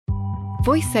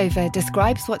VoiceOver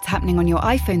describes what's happening on your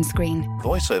iPhone screen,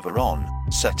 VoiceOver on,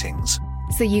 settings,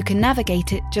 so you can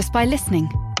navigate it just by listening.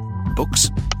 books,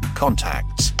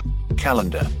 contacts,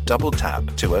 calendar, double tap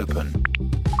to open.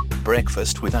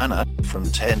 Breakfast with Anna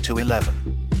from 10 to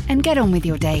 11. And get on with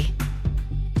your day.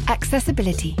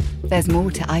 Accessibility. There's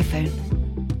more to iPhone.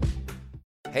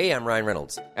 Hey, I'm Ryan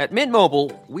Reynolds. At Mint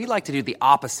Mobile, we like to do the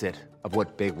opposite of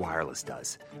what Big Wireless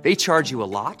does. They charge you a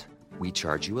lot, we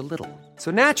charge you a little.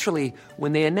 So naturally,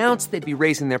 when they announced they'd be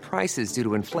raising their prices due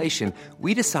to inflation,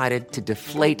 we decided to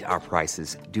deflate our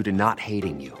prices due to not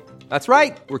hating you. That's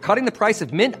right. We're cutting the price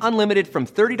of Mint Unlimited from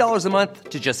 $30 a month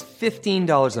to just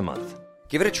 $15 a month.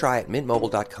 Give it a try at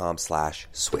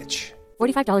mintmobile.com/switch.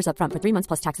 $45 up front for 3 months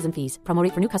plus taxes and fees. Promo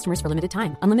rate for new customers for limited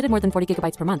time. Unlimited more than 40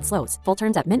 gigabytes per month. Slows full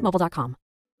terms at mintmobile.com.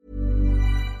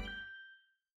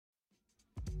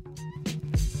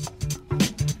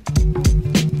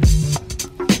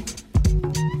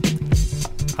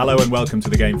 Hello and welcome to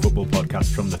the Game Football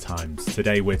Podcast from The Times.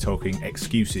 Today we're talking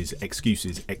excuses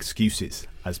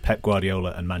as Pep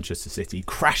Guardiola and Manchester City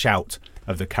crash out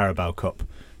of the Carabao Cup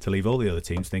to leave all the other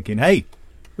teams thinking, hey,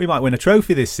 we might win a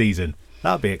trophy this season.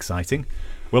 That'd be exciting.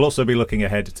 We'll also be looking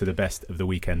ahead to the best of the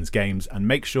weekend's games, and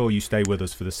make sure you stay with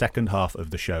us for the second half of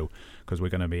the show because we're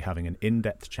going to be having an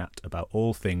in-depth chat about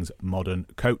all things modern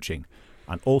coaching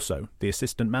and also the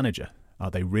assistant manager. Are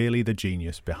they really the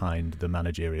genius behind the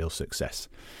managerial success?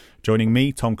 Joining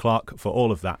me, Tom Clark, for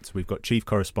all of that, we've got Chief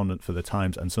Correspondent for The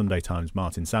Times and Sunday Times,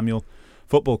 Martin Samuel,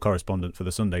 Football Correspondent for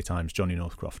the Sunday Times, Johnny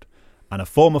Northcroft, and a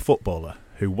former footballer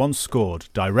who once scored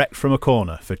direct from a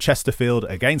corner for Chesterfield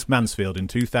against Mansfield in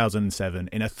 2007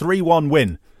 in a 3-1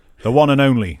 win, the one and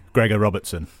only Gregor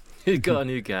Robertson. You got a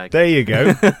new gag. There you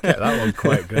go. Get that one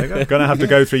quite good. Going to have to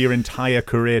go through your entire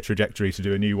career trajectory to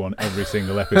do a new one every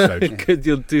single episode. Could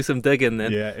you'll do some digging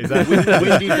then? Yeah, exactly.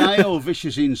 Windy day or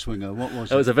vicious in-swinger? What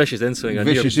was it? It was a vicious in-swinger.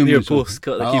 Vicious near in-swinger. post,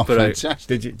 cut the keeper out.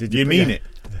 Fantastic. Did you mean it?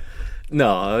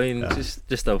 No, I mean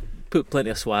just I'll put plenty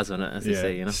of swaz on it, as they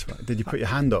say, you know. Did you put your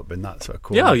hand up in that sort of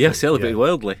corner? Yeah, yeah, celebrated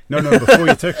wildly. No, before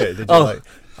you took it, did you Oh.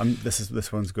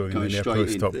 this one's going in the straight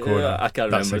post top corner. Yeah, I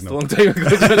can't That remember. It's a signal. long time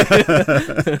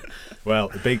ago. Well,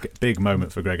 a big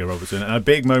moment for Gregor Robertson and a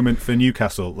big moment for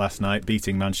Newcastle last night,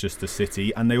 beating Manchester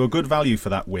City, and they were good value for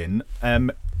that win.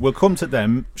 We'll come to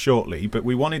them shortly, but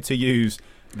we wanted to use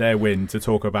their win to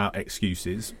talk about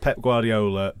excuses. Pep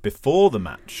Guardiola, before the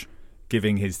match,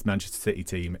 giving his Manchester City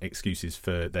team excuses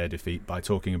for their defeat by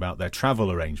talking about their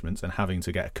travel arrangements and having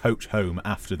to get a coach home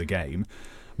after the game.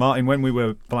 Martin, when we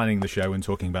were planning the show and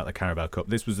talking about the Carabao Cup,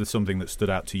 this was something that stood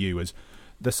out to you as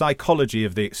the psychology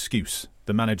of the excuse,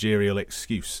 the managerial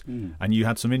excuse. And you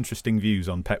had some interesting views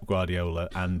on Pep Guardiola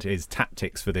and his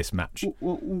tactics for this match.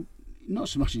 Well, not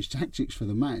so much his tactics for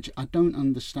the match. I don't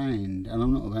understand, and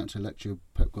I'm not about to lecture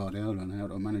Pep Guardiola on how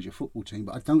to manage a football team,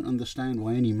 but I don't understand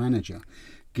why any manager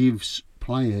gives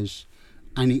players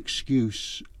an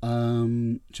excuse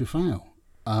to fail.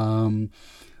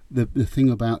 The thing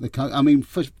about the coach, I mean,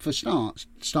 for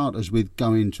starters, with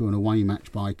going to an away match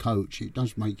by coach, it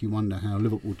does make you wonder how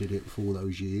Liverpool did it for all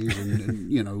those years, and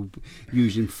you know,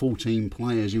 using 14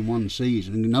 players in one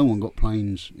season, and no one got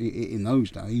planes in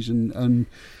those days, and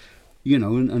you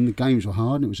know, and the games were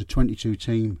hard, and it was a 22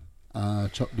 team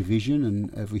top division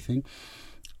and everything.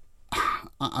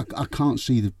 I can't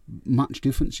see much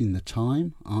difference in the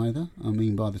time either. I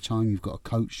mean, by the time you've got a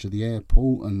coach to the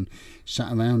airport and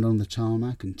sat around on the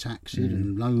tarmac and taxied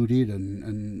and loaded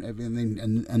and everything,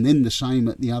 and then the same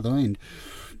at the other end,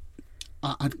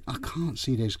 I can't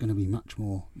see there's going to be much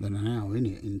more than an hour in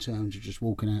it in terms of just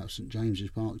walking out of St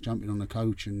James's Park, jumping on the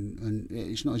coach, and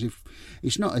it's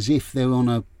not as if they're on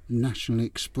a National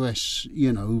Express,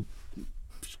 you know,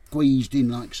 squeezed in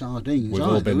like sardines. We've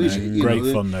all been there.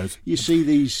 Great fun, those. You see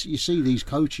these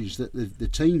coaches that the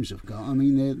teams have got. I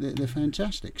mean, they're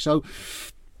fantastic. So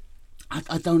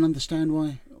I don't understand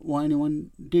why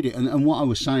anyone did it. And what I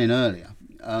was saying earlier,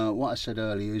 what I said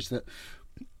earlier is that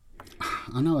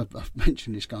I know I've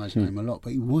mentioned this guy's name a lot,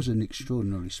 but he was an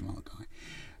extraordinarily smart guy.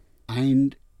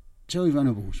 And Terry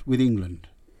Venables with England,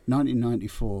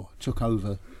 1994, took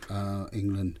over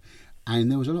England,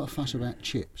 and there was a lot of fuss about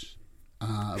chips.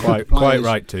 Quite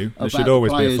right too. There should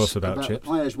always be a fuss about chips.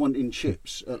 Players wanting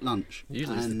chips at lunch.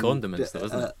 Usually it's the condiments, though,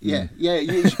 isn't it? Yeah,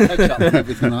 usually ketchup and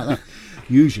everything like that.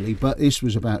 Usually, but this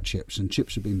was about chips, and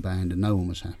chips had been banned, and no one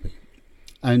was happy.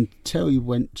 And Terry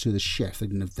went to the chef. They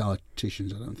didn't have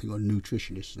dietitians, I don't think, or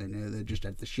nutritionists. They just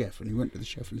had the chef, and he went to the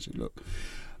chef and said, "Look,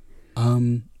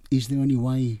 is there any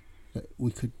way that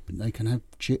they can have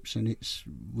chips and it's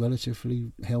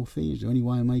relatively healthy? Is there any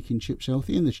way of making chips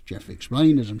healthy? And as Jeff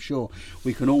explained, as I'm sure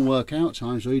we can all work out,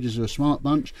 Times readers are a smart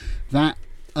bunch, that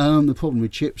the problem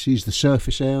with chips is the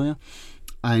surface area,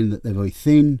 and that they're very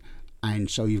thin, and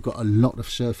so you've got a lot of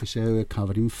surface area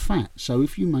covered in fat. So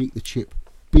if you make the chip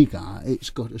bigger, it's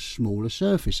got a smaller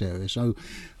surface area. So,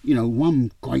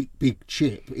 one great big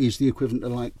chip is the equivalent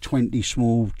of like 20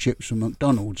 small chips from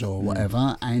McDonald's or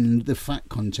whatever, and the fat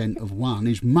content of one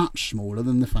is much smaller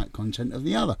than the fat content of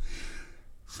the other.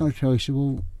 So Terry said,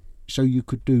 well, so you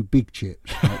could do big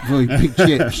chips, like very big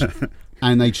chips,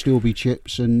 and they'd still be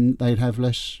chips and they'd have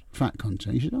less fat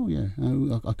content. He said, oh yeah,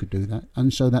 I could do that.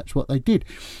 And so that's what they did.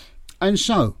 And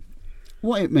so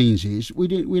what it means is we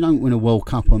don't win a World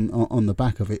Cup on the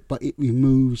back of it, but it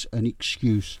removes an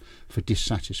excuse for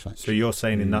dissatisfaction. So you're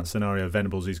saying in that scenario,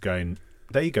 Venables is going,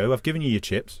 there you go, I've given you your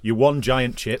chips. Your one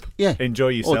giant chip. Yeah. Enjoy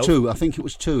yourself. Or two. I think it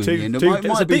was two in the end. Two. It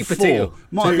might have been potato. 4.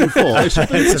 Might have been 4. It's a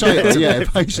big potato, yeah,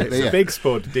 basically. It's a big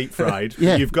spud, deep fried.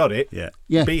 Yeah. You've got it.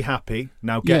 Yeah. Be happy.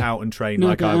 Now get out and train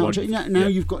like I want. Now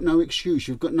you've got no excuse.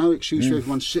 You've got no excuse for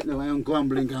everyone sitting around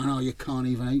grumbling, going, oh, you can't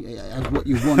even have what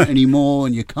you want anymore,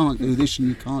 and you can't do this and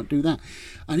you can't do that.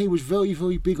 And he was very,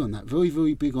 very big on that. Very,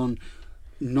 very big on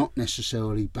not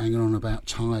necessarily banging on about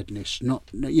tiredness,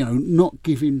 not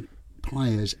giving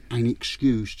players an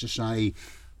excuse to say,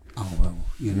 oh well,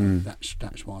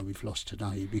 that's why we've lost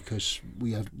today, because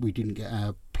we didn't get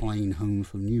our plane home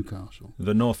from Newcastle.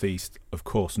 The North East, of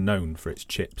course, known for its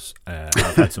chips.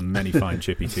 I've had many fine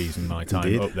chippy teas in my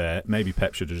time up there. Maybe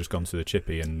Pep should have just gone to the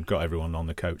chippy and got everyone on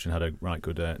the coach and had a right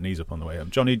good knees up on the way up.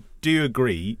 Johnny, do you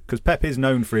agree? Because Pep is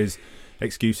known for his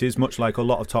excuses, much like a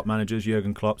lot of top managers,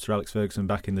 Jurgen Klopp, Sir Alex Ferguson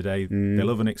back in the day. They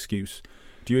love an excuse.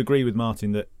 Do you agree with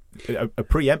Martin that a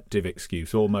preemptive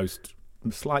excuse almost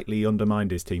slightly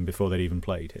undermined his team before they'd even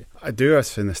played here? I do. I was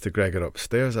saying this to Gregor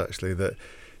upstairs, actually, that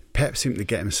Pep seemed to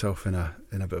get himself in a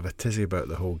bit of a tizzy about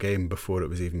the whole game before it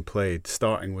was even played,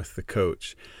 starting with the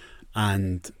coach.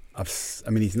 And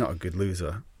he's not a good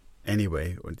loser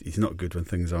anyway. He's not good when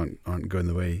things aren't going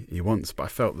the way he wants. But I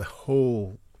felt the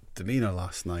whole demeanour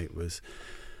last night was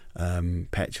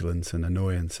petulance and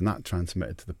annoyance, and that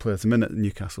transmitted to the players. The minute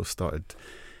Newcastle started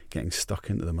getting stuck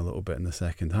into them a little bit in the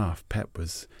second half,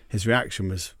 his reaction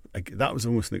was, that was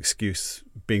almost an excuse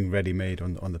being ready-made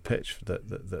on the pitch that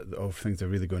things are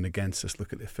really going against us.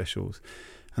 Look at the officials,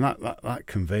 and that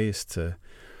conveys to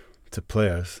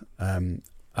players.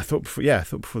 I thought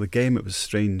before the game it was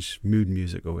strange mood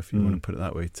music, or if you want to put it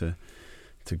that way, to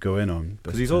go in on.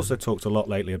 Because he's also talked a lot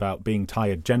lately about being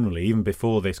tired generally. Even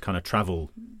before this kind of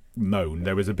travel moan,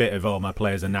 there was a bit of, oh, my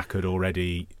players are knackered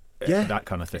already. Yeah, that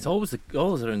kind of thing. It's always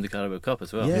around the Carabao Cup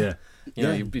as well. Yeah. You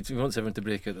want everyone to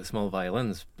break out the small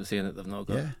violins, saying that they've not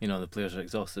got, the players are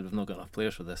exhausted, we've not got enough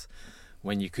players for this.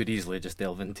 When you could easily just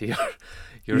delve into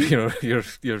your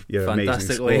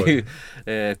fantastically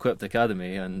equipped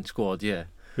academy and squad. Yeah.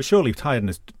 But surely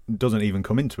tiredness doesn't even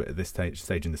come into it at this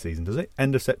stage in the season, does it?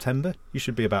 End of September, you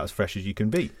should be about as fresh as you can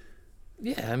be.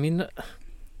 Yeah, I mean,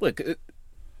 look.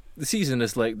 The season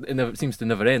is it seems to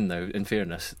never end now, in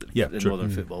fairness, in modern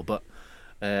football. But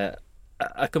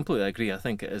I completely agree. I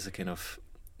think it is a kind of,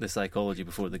 the psychology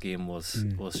before the game was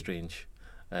strange.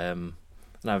 And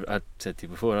I said to you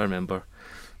before, I remember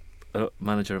a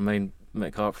manager of mine,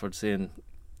 Mick Hartford, saying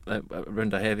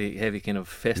around a heavy kind of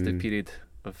festive period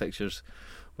of fixtures,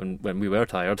 when we were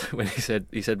tired, when he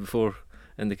said before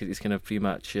indicated his kind of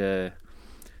pre-match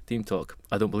team talk,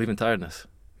 I don't believe in tiredness.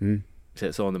 He said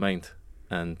it's all in the mind.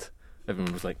 And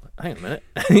everyone was like, hang on a minute,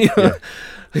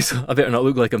 so I better not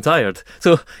look like I'm tired.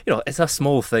 So, it's a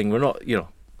small thing. We're not,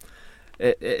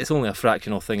 it's only a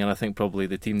fractional thing, and I think probably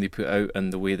the team they put out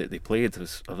and the way that they played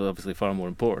was obviously far more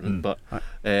important. But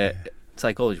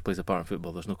psychology plays a part in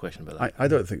football, there's no question about that. I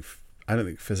don't think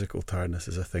physical tiredness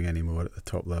is a thing anymore at the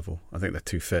top level. I think they're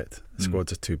too fit. The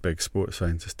squads are too big, sports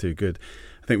science is too good.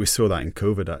 I think we saw that in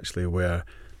COVID, actually, where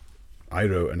I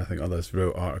wrote, and I think others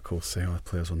wrote, articles saying, the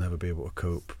players will never be able to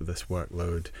cope with this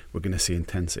workload. We're going to see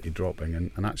intensity dropping.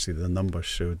 And actually the numbers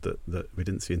showed that we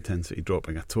didn't see intensity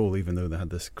dropping at all, even though they had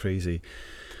this crazy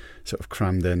sort of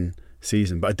crammed in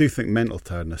season. But I do think mental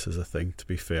tiredness is a thing, to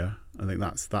be fair. I think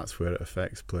that's where it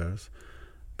affects players.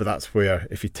 But that's where,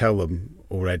 if you tell them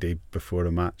already before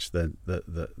a match that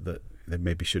they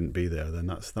maybe shouldn't be there, then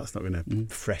that's not going to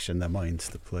freshen their minds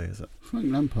to play, is it? Frank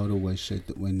Lampard always said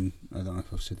that when, I don't know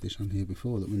if I've said this on here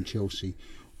before, that when Chelsea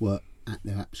were at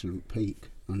their absolute peak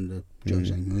under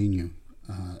Jose Mourinho,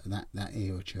 that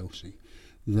era Chelsea,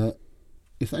 that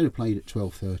if they'd have played at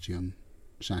 12:30 on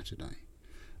Saturday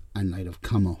and they'd have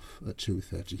come off at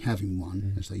 2:30, having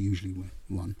won, as they usually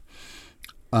won,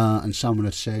 and someone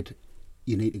had said,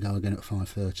 you need to go again at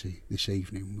 5:30 this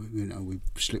evening. We've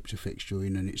slipped a fixture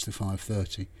in and it's the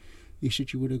 5:30. He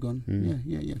said, you would have gone,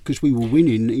 yeah, because we were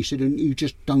winning. He said, and you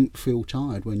just don't feel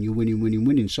tired when you're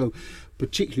winning. So,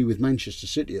 particularly with Manchester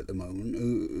City at the moment,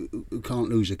 who can't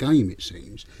lose a game, it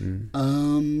seems,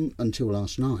 until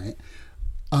last night,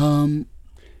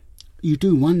 you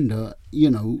do wonder,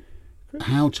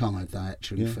 how tired they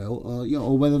actually felt,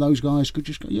 or whether those guys could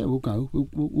just go, we'll go,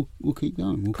 we'll keep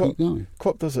going, keep going.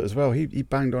 Klopp does it as well. He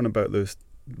banged on about those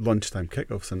lunchtime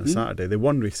kickoffs on a Saturday. They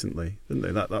won recently, didn't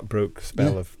they? That broke a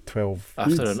spell of 12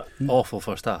 after an awful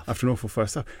first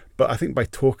half. But I think by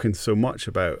talking so much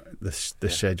about the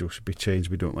schedule should be changed,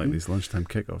 we don't like these lunchtime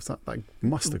kickoffs, that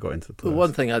must have got into the players. The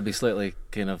one thing I'd be slightly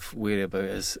kind of wary about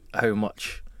is how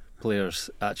much players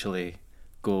actually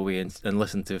go away and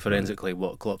listen to forensically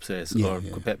what Klopp says or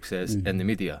Pep says in the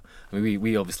media. I mean,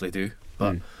 we obviously do,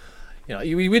 but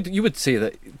you would say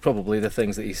that probably the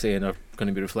things that he's saying are going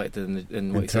to be reflected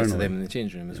in what he says to them in the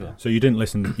change room as well. So you didn't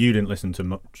listen to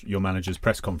much your manager's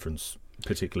press conference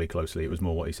particularly closely. It was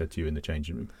more what he said to you in the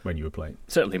changing room when you were playing.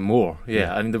 Certainly more.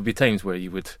 Yeah. I mean, there'd be times where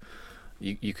you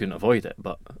couldn't avoid it,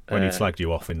 but when he slagged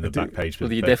you off in the back page.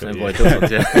 Well, you definitely avoid those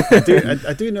ones. Yeah.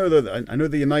 I do know that. I know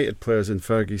the United players in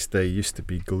Fergie's day used to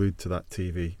be glued to that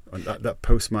TV. On that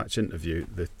post-match interview,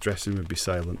 the dressing room would be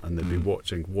silent and they'd be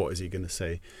watching. What is he going to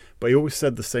say? But he always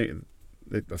said the same.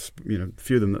 A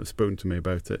few of them that have spoken to me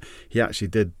about it. He actually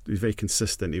did. He was very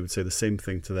consistent. He would say the same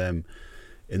thing to them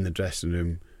in the dressing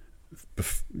room,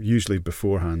 usually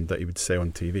beforehand, that he would say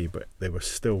on TV, but they were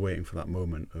still waiting for that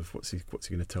moment of what's he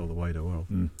going to tell the wider world.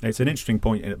 It's an interesting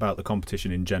point about the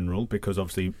competition in general, because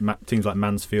obviously teams like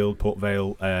Mansfield, Port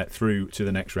Vale through to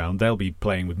the next round, they'll be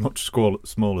playing with much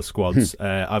smaller squads.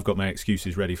 I've got my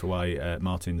excuses ready for why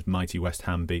Martin's mighty West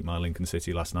Ham beat my Lincoln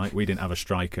City last night. We didn't have a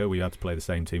striker, we had to play the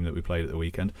same team that we played at the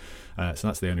weekend, so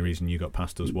that's the only reason you got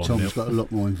past us 1-0. Tom's got a lot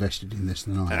more invested in this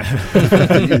than I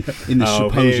have. in the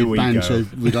supposed banter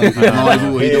with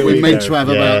rivalry that we're meant to have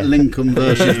about Lincoln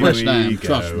versus West Ham.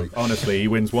 Trust me. Honestly, he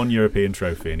wins one European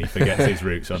trophy and he forgets his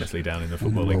roots, honestly, down in the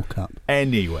Football League. World Cup.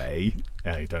 Anyway,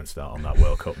 don't start on that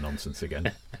World Cup nonsense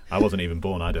again. I wasn't even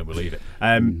born, I don't believe it.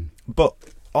 But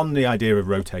on the idea of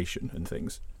rotation and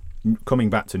things,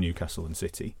 coming back to Newcastle and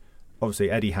City,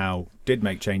 obviously Eddie Howe did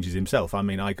make changes himself. I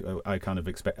mean, I kind of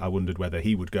I wondered whether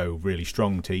he would go really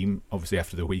strong team, obviously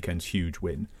after the weekend's huge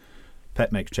win.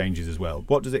 Pep makes changes as well.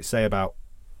 What does it say about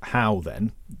Howe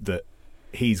then, that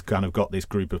he's kind of got this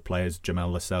group of players, Jamal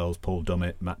Lascelles, Paul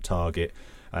Dummett, Matt Targett,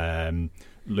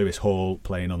 Lewis Hall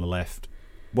playing on the left?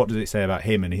 What does it say about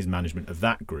him and his management of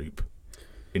that group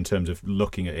in terms of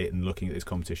looking at it and looking at this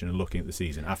competition and looking at the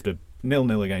season after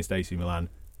 0-0 against AC Milan,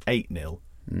 8-0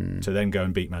 to then go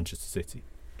and beat Manchester City?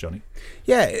 Johnny?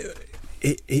 Yeah,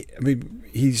 I mean,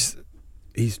 he's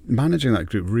managing that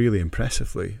group really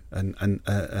impressively,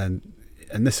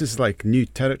 and this is like new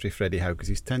territory for Eddie Howe, because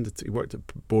he worked at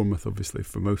Bournemouth obviously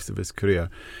for most of his career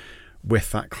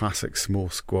with that classic small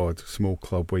squad, small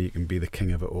club where you can be the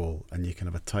king of it all and you can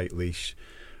have a tight leash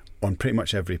on pretty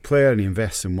much every player, and he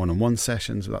invests in one-on-one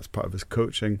sessions, so that's part of his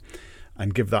coaching,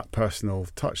 and give that personal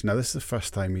touch. Now this is the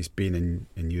first time he's been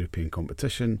in European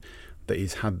competition, that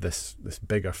he's had this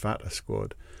bigger, fatter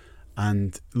squad.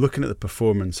 And looking at the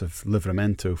performance of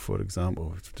Livramento, for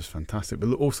example, it's just fantastic.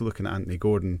 But also looking at Anthony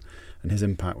Gordon and his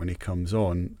impact when he comes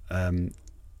on,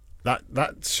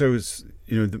 that shows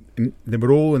they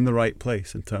were all in the right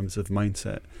place in terms of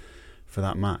mindset for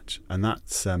that match. And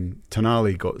that's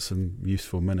Tonali got some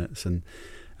useful minutes, and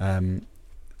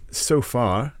so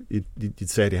far you'd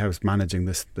say Eddie Howe's managing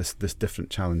this different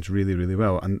challenge really, really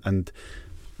well. And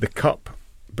the cup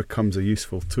becomes a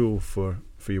useful tool for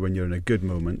you when you're in a good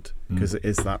moment, because it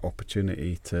is that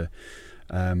opportunity to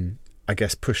I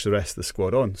guess push the rest of the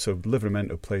squad on. So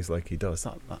Livramento plays like he does,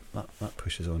 that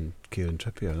pushes on Kieran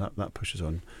Trippier, that pushes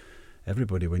on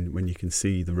everybody when you can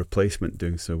see the replacement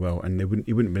doing so well, and he wouldn't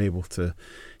have been able to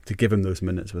give him those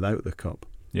minutes without the cup.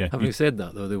 Having said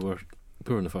that though, they were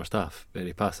poor in the first half,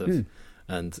 very passive,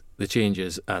 and the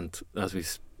changes, and as we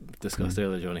discussed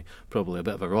earlier, Johnny, probably a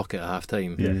bit of a rocket at half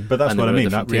time. But that's what I mean,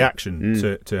 that reaction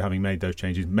to having made those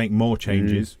changes, make more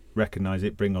changes, recognise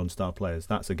it, bring on star players.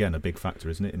 That's again a big factor,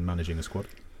 isn't it, in managing a squad?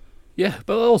 Yeah,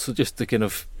 but also just to kind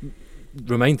of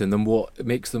reminding them what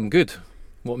makes them good,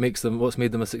 what's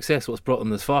made them a success, what's brought them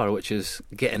this far, which is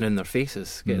getting in their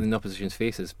faces, getting in the opposition's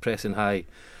faces, pressing high,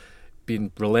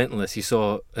 being relentless. You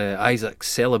saw Isaac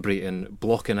celebrating,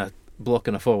 blocking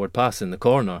a forward pass in the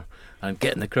corner and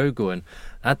getting the crowd going.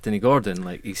 Anthony Gordon,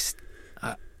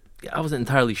 I wasn't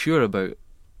entirely sure about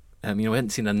We hadn't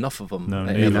seen enough of him No.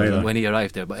 when he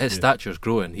arrived there. But his stature's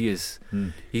growing. He's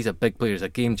a big player. He's a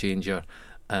game changer,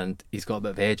 and he's got a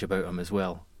bit of edge about him as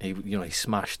well. He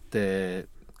smashed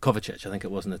Kovacic, I think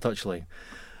it was, in the touchline.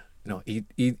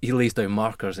 He lays down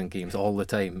markers in games all the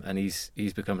time, and he's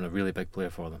becoming a really big player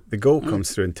for them. The goal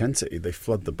comes through intensity. They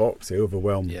flood the box. They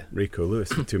overwhelm Rico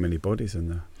Lewis. Too many bodies in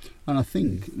there. And I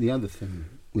think the other thing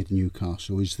with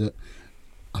Newcastle is that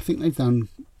I think they've done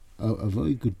a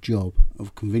very good job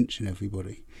of convincing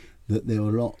everybody that they're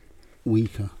a lot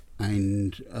weaker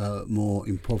and more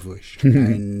impoverished.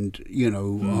 And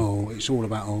it's all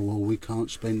about we can't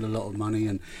spend a lot of money,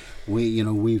 and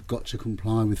we've got to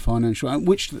comply with financial,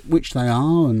 which they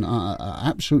are, and I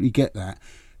absolutely get that.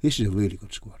 This is a really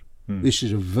good squad. This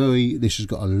has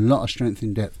got a lot of strength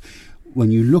in depth. When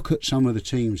you look at some of the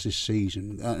teams this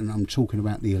season, and I'm talking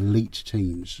about the elite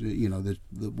teams, the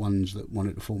ones that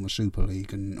wanted to form a Super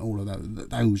League and all of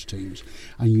those teams,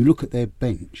 and you look at their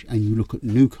bench, and you look at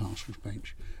Newcastle's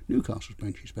bench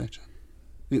is better.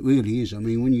 It really is. I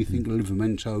mean, when you think of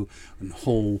Livramento and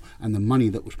Hall and the money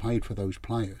that was paid for those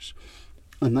players,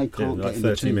 and they can't get in the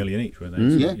 30 team. million each, weren't they?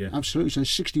 Yeah, absolutely. So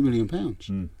 £60 million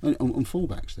on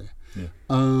fullbacks there. Yeah.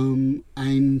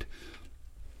 And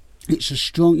it's a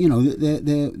strong,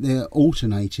 they're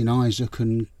alternating Isaac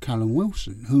and Callum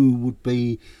Wilson, who would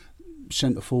be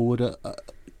centre forward at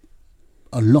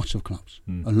a lot of clubs.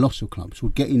 A lot of clubs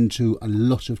would get into a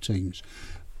lot of teams.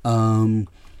 And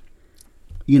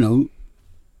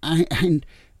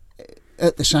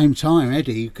at the same time,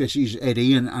 Eddie, because he's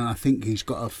Eddie, and I think he's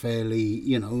got a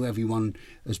fairly, everyone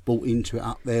has bought into it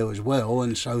up there as well,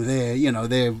 and so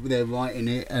they're writing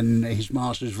it and his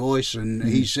master's voice, and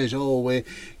he says, we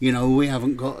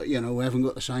haven't got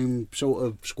the same sort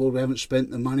of squad, we haven't spent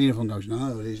the money. Everyone goes,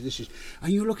 no, this is,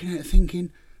 and you're looking at it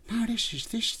thinking, no,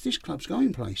 this club's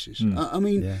going places. I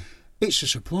mean, it's a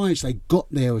surprise they got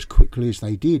there as quickly as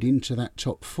they did into that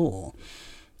top four.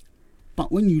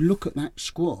 But when you look at that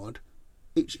squad,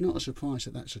 it's not a surprise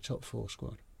that that's a top four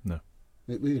squad. No.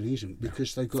 It really isn't,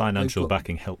 because they've got... Financial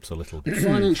backing helps a little bit.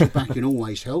 Financial backing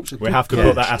always helps. We have to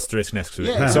put that asterisk next to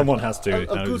it. Someone has to.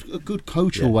 A good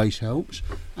coach always helps,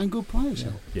 and good players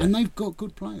help. Yeah. And they've got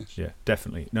good players. Yeah,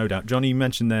 definitely. No doubt. Johnny, you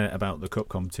mentioned there about the cup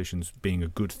competitions being a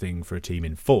good thing for a team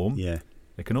in form. Yeah.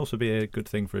 It can also be a good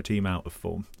thing for a team out of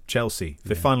form. Chelsea,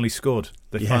 they finally scored.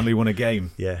 They finally won a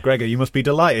game. Yeah. Gregor, you must be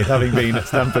delighted, having been at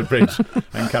Stamford Bridge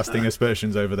and casting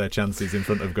aspersions over their chances in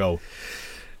front of goal.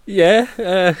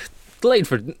 Yeah,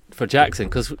 delighted for Jackson,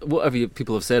 because whatever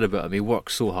people have said about him, he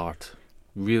works so hard.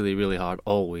 Really, really hard,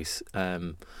 always.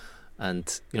 And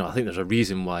I think there's a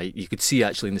reason why you could see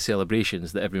actually in the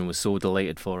celebrations that everyone was so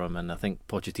delighted for him. And I think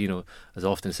Pochettino is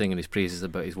often singing his praises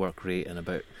about his work rate and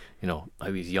about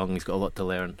how he's young, he's got a lot to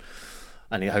learn,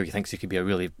 and how he thinks he could be a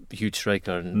really huge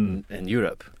striker in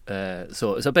Europe.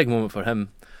 So it's a big moment for him,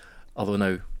 although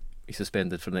now he's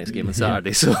suspended for the next game on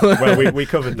Saturday. So well, we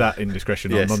covered that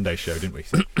indiscretion on Monday's show, didn't we?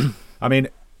 So, I mean,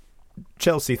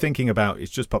 Chelsea, thinking about, it's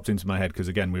just popped into my head because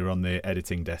again we were on the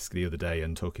editing desk the other day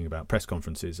and talking about press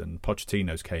conferences, and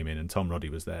Pochettino's came in and Tom Roddy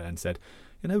was there and said,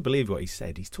 believe what he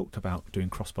said, he's talked about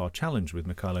doing crossbar challenge with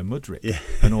Mykhailo Mudryk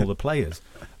and all the players,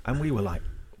 and we were like,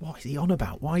 what is he on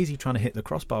about? Why is he trying to hit the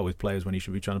crossbar with players when he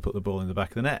should be trying to put the ball in the back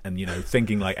of the net? And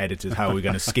thinking like editors, how are we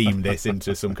going to scheme this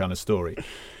into some kind of story?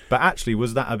 But actually,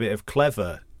 was that a bit of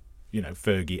clever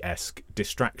Fergie-esque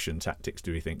distraction tactics,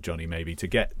 do we think, Johnny, maybe, to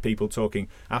get people talking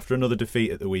after another defeat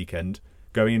at the weekend,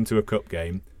 going into a cup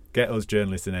game, get us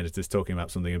journalists and editors talking about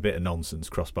something a bit of nonsense,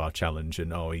 crossbar challenge,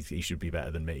 and he should be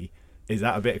better than me. Is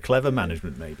that a bit of clever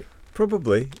management, maybe?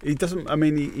 Probably. He doesn't. I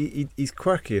mean, he's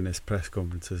quirky in his press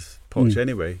conferences, Poch.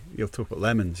 Anyway, he'll talk about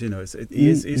lemons.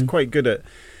 He's quite good at.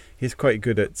 He's quite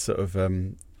good at sort of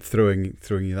throwing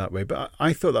you that way. But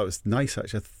I thought that was nice.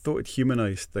 Actually, I thought it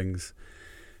humanised things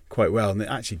quite well, and it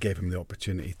actually gave him the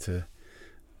opportunity to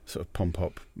sort of pump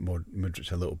up Mudryk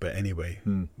a little bit anyway,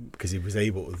 because he was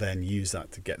able to then use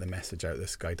that to get the message out.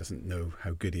 This guy doesn't know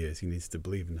how good he is. He needs to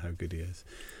believe in how good he is.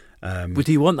 Would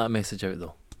he want that message out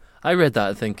though? I read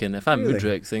that thinking, if I'm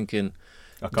Mudryk, thinking,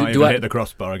 I can't even hit the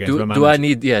crossbar against my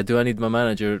manager. Do I need my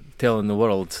manager telling the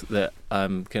world that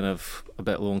I'm kind of a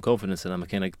bit low in confidence and I'm a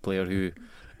kind of player who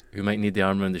might need the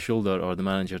arm around the shoulder, or the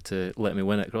manager to let me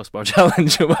win at crossbar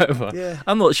challenge or whatever? Yeah.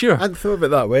 I'm not sure. I hadn't thought of it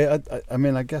that way. I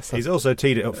mean, I guess he's also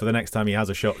teed it up for the next time he has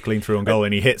a shot clean through on goal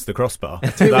and he hits the crossbar.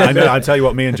 I tell you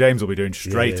what, me and James will be doing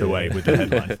straight away with the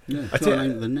headline. Try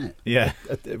aim at the net. Yeah.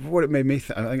 What it made me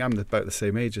think, I think I'm about the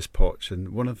same age as Poch,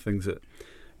 and one of the things that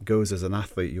goes as an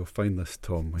athlete, you'll find this,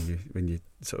 Tom, when you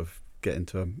sort of get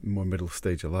into a more middle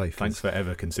stage of life. Thanks for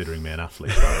ever considering me an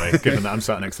athlete, by the way, given that I'm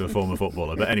sat next to a former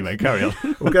footballer. But anyway, carry on.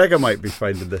 Well, Gregor might be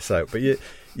finding this out, but you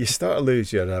start to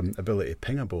lose your ability to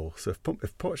ping a ball. So if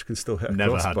Poch can still hit a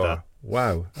crossbar,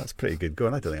 wow, that's pretty good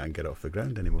going. I don't think I can get off the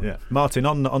ground anymore. Yeah, Martin,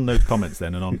 on those comments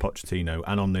then, and on Pochettino,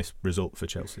 and on this result for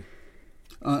Chelsea.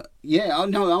 I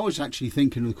was actually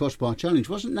thinking of the crossbar challenge.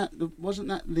 Wasn't that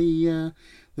the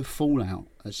fallout,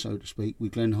 so to speak,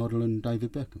 with Glenn Hoddle and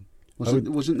David Beckham?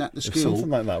 Wasn't that the skill? Something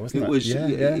like that, wasn't it? It was.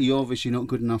 Yeah. You're obviously not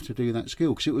good enough to do that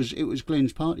skill, because it was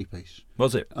Glenn's party piece.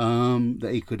 Was it? That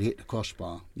he could hit the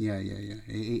crossbar. Yeah.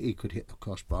 He could hit the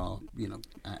crossbar,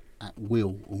 at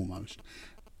will almost.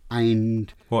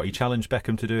 And what, he challenged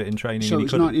Beckham to do it in training? So and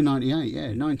it was 1998.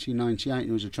 Yeah, 1998.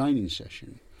 It was a training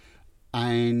session,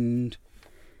 and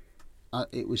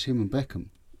it was him and Beckham,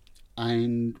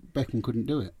 and Beckham couldn't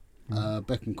do it.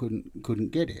 Beckham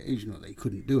couldn't get it. He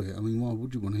couldn't do it. I mean, why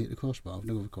would you want to hit the crossbar? I've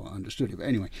never quite understood it. But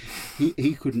anyway,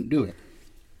 he couldn't do it.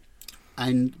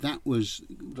 And that was,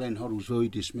 Glenn Hoddle's very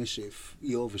dismissive.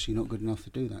 You're obviously not good enough to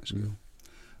do that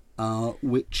skill.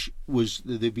 Which was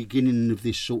the beginning of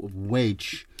this sort of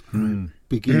wedge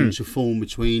beginning to form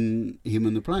between him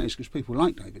and the players, because people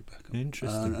like David Beckham.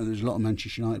 Interesting. And there's a lot of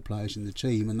Manchester United players in the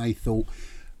team, and they thought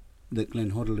that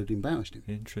Glenn Hoddle had embarrassed him.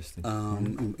 Interesting.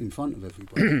 In front of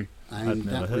everybody. And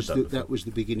that was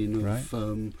the beginning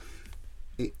of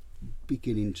it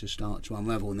beginning to start to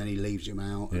unravel, and then he leaves him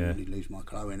out, and then he leaves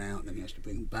Michael Owen out, and then he has to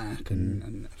bring him back, and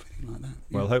everything like that.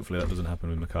 Well, hopefully that doesn't happen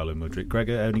with Mykhailo Mudryk.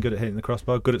 Gregor, any good at hitting the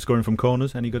crossbar? Good at scoring from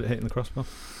corners? Any good at hitting the crossbar?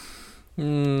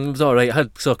 It was alright. I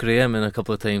had Soccer AM in a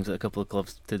couple of times at a couple of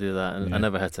clubs to do that, and I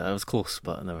never hit it. I was close,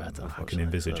 but I never hit it. I can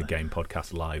envisage a game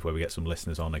podcast live where we get some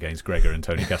listeners on against Gregor and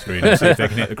Tony Cascarino and see if they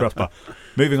can hit the crossbar.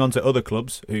 Moving on to other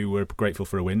clubs who were grateful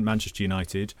for a win. Manchester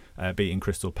United beating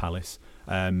Crystal Palace.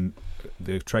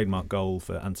 The trademark goal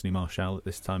for Anthony Martial at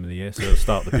this time of the year. So he'll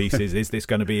start the pieces. Is this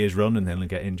going to be his run, and then he'll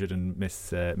get injured and miss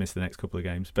the next couple of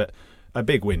games? But a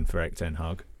big win for Erik ten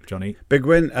Hag. Johnny? Big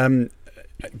win.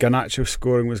 Garnacho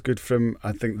scoring was good for him.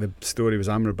 I think the story was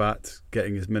Amrabat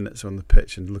getting his minutes on the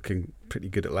pitch and looking pretty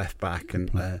good at left back.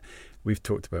 And we've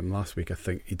talked about him last week. I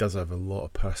think he does have a lot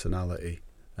of personality,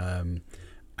 and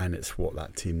it's what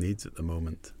that team needs at the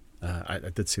moment. I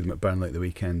did see them at Burnley at the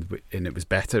weekend, and it was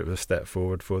better. It was a step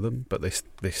forward for them, but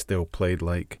they still played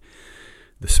like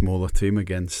the smaller team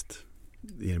against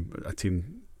a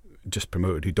team just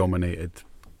promoted who dominated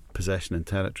possession and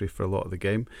territory for a lot of the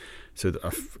game. So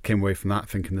I came away from that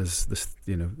thinking there's this,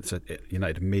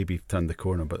 United maybe turned the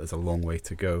corner, but there's a long way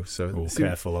to go. So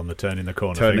careful on the turning the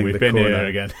corner thing. We've been here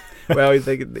again. Well,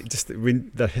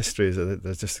 their history is that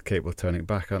they're just capable of turning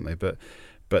back, aren't they? But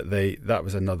that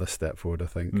was another step forward, I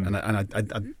think. And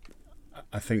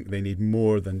I think they need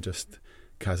more than just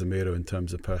Casemiro in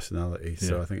terms of personality.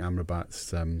 So I think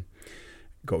Amrabat's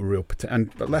got a real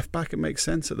potential. But left back, it makes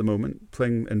sense at the moment,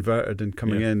 playing inverted and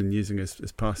coming in and using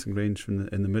his passing range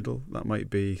in the middle. That might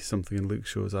be something in Luke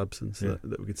Shaw's absence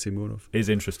that we could see more of. It is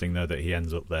interesting though that he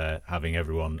ends up there having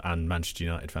everyone and Manchester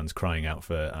United fans crying out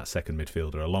for that second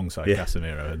midfielder alongside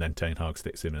Casemiro, and then Ten Hag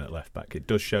sticks him in at left back. It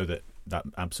does show that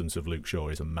absence of Luke Shaw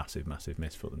is a massive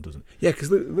miss for them, doesn't it? Yeah,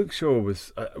 because Luke Shaw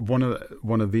was one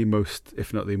of the most,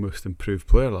 if not the most improved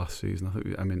player last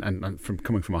season. I mean, and from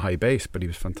coming from a high base, but he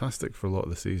was fantastic for a lot of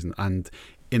the season, and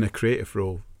in a creative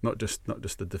role, not just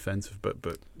the defensive,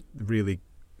 but really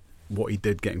what he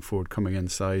did getting forward, coming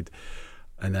inside,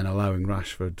 and then allowing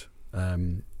Rashford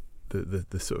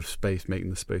the sort of space, making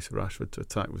the space for Rashford to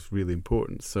attack was really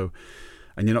important. So,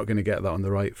 and you're not going to get that on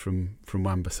the right from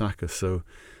Wan-Bissaka. So.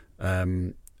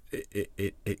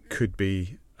 It could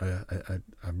be a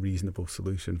reasonable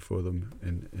solution for them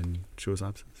in Shaw's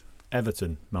absence.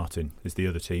 Everton, Martin, is the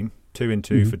other team.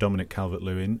 2-2 for Dominic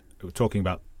Calvert-Lewin. We're talking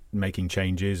about making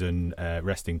changes and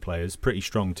resting players. Pretty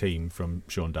strong team from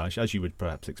Sean Dyche, as you would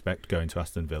perhaps expect going to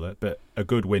Aston Villa, but a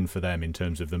good win for them in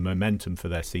terms of the momentum for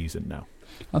their season now.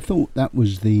 I thought that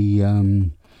was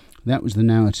the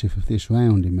narrative of this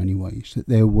round in many ways, that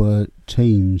there were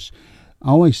teams. I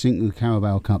always think the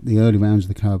Carabao Cup, the early rounds of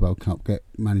the Carabao Cup, get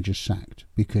managers sacked,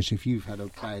 because if you've had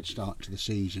a bad start to the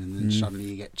season and then suddenly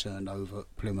you get turned over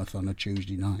at Plymouth on a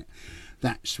Tuesday night,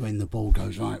 that's when the ball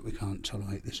goes, right, we can't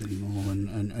tolerate this anymore,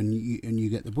 and you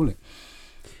get the bullet.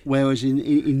 Whereas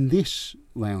in this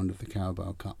round of the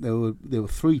Carabao Cup, there were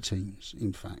three teams,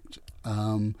 in fact,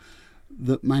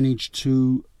 that managed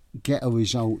to get a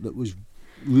result that was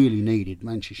really needed.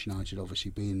 Manchester United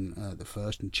obviously being the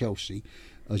first, and Chelsea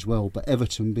as well, but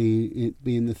Everton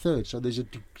being the third. So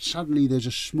suddenly there's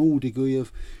a small degree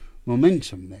of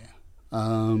momentum there,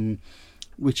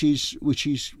 which is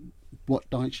what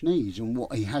Dyche needs and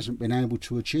what he hasn't been able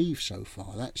to achieve so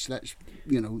far. That's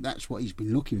what he's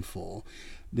been looking for.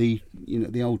 The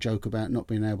old joke about not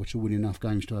being able to win enough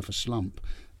games to have a slump.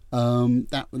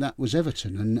 That was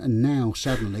Everton, and now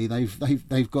suddenly they're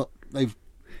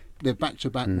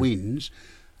back-to-back wins.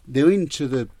 They're into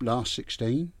the last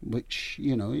 16, which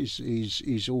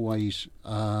is always.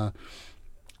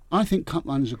 I think cup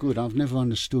runs are good. I've never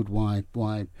understood why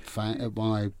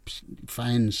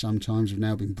fans sometimes have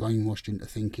now been brainwashed into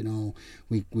thinking,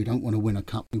 we don't want to win a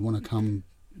cup, we want to come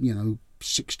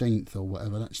 16th or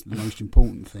whatever. That's the most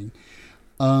important thing.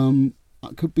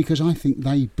 Because I think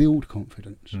they build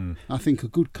confidence. I think a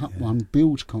good cup run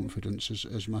builds confidence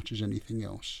as much as anything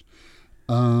else.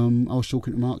 I was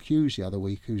talking to Mark Hughes the other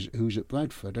week, who's at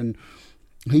Bradford, and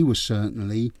he was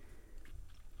certainly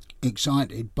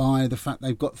excited by the fact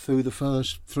they've got through the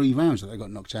first 3 rounds that they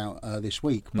got knocked out this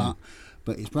week. But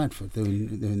it's Bradford; they're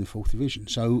in the 4th division.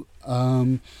 So,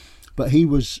 but he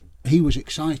was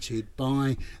excited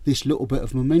by this little bit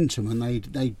of momentum, and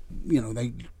they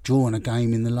drawn a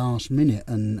game in the last minute,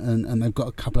 and they've got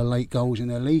a couple of late goals in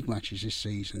their league matches this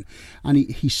season, and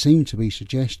he seemed to be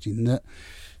suggesting that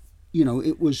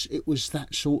it was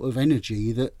that sort of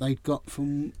energy that they'd got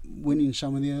from winning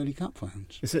some of the early cup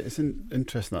rounds. It's an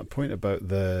interesting, that point about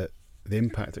the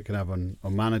impact it can have on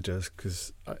managers,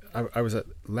 because I was at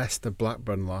Leicester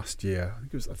Blackburn last year.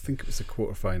 I think it was the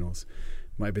quarterfinals.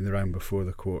 Might have been the round before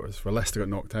the quarters, where Leicester got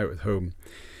knocked out at home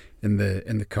in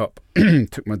the cup.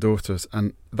 Took my daughters,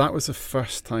 and that was the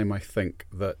first time I think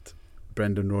that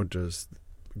Brendan Rodgers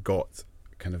got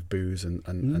kind of boos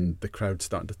and the crowd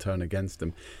started to turn against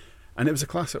him. And it was a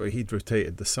classic where he'd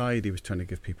rotated the side. He was trying to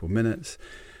give people minutes.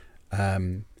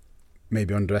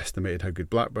 Maybe underestimated how good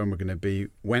Blackburn were going to be.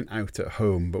 Went out at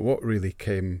home, but what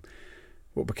became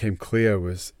clear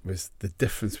was the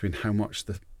difference between how much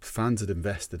the fans had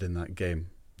invested in that game.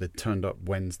 They turned up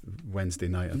Wednesday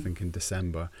night, I think, in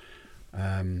December,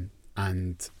 and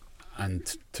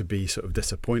to be sort of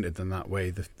disappointed in that way,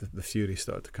 the fury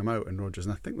started to come out in Rodgers,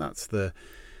 and I think that's the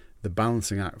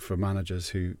balancing act for managers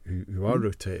who are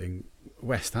rotating.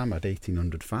 West Ham had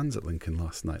 1,800 fans at Lincoln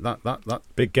last night. That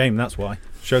big game. That's why.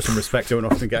 Show some respect. Don't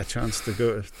often get a chance to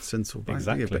go to Sincil Bank.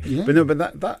 Exactly. But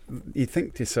that you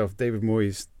think to yourself, David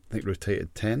Moyes, I think,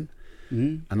 rotated 10,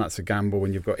 and that's a gamble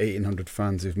when you've got 1,800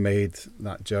 fans who've made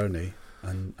that journey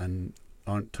and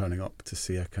aren't turning up to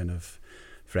see a kind of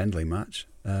friendly match.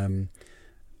 And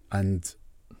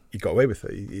he got away with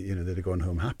it. They'd gone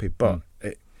home happy, but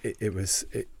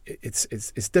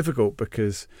it's difficult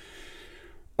because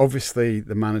obviously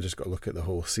the manager's got to look at the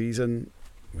whole season.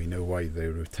 We know why they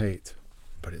rotate,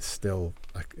 but it's still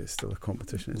a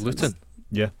competition. Luton,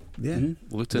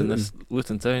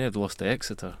 Luton Town had lost to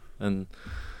Exeter, and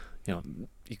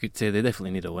you could say they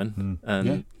definitely need a win.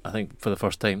 And I think for the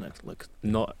first time,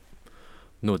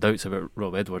 no doubts about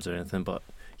Rob Edwards or anything, but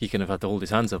he kind of had to hold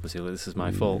his hands up and say, "This is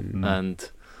my fault,"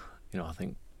 and I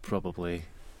think probably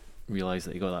realised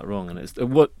that he got that wrong, and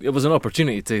it was an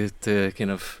opportunity to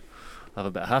kind of have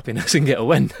a bit of happiness and get a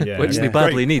win, which they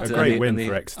badly need. A great win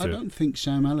for Exeter. I don't think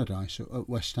Sam Allardyce at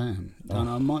West Ham, and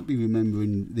I might be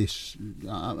remembering this,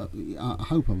 I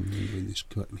hope I'm remembering this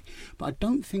correctly, but I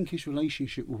don't think his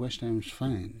relationship with West Ham's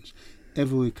fans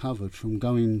ever recovered from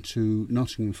going to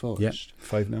Nottingham Forest.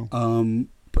 5-0.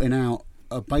 Putting out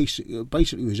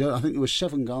basically was, I think there were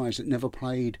 7 guys that never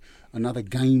played another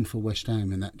game for West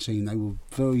Ham in that team. They were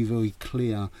very, very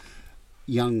clear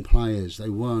young players. They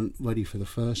weren't ready for the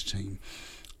first team,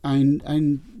 and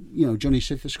Johnny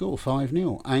said the score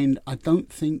 5-0, and I don't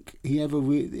think he ever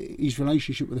his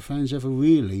relationship with the fans ever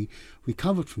really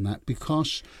recovered from that,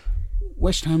 because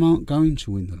West Ham aren't going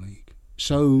to win the league.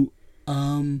 So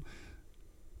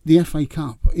the FA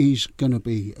Cup is going to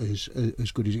be as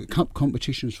good as it. Cup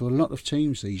competitions for a lot of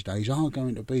teams these days are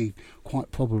going to be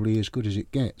quite probably as good as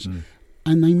it gets,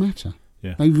 and they matter.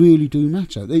 Yeah. They really do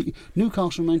matter.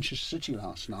 Newcastle, Manchester City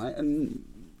last night, and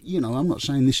I'm not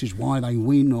saying this is why they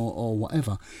win or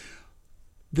whatever.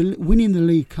 Winning the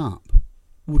League Cup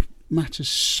would matter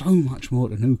so much more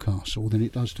to Newcastle than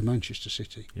it does to Manchester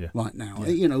City right now.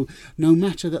 Yeah. No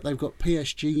matter that they've got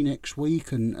PSG next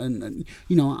week, and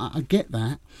I get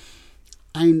that.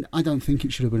 And I don't think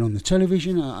it should have been on the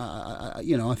television. I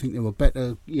think there were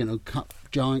better, cup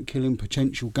giant killing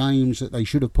potential games that they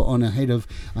should have put on ahead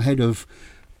of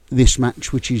this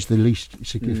match, which is the least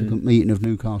significant meeting of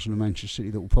Newcastle and Manchester City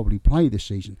that will probably play this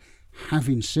season.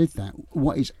 Having said that,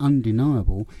 what is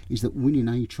undeniable is that winning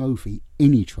a trophy,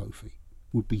 any trophy,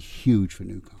 would be huge for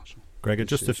Newcastle. Gregor,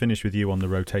 just to finish with you on the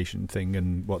rotation thing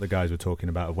and what the guys were talking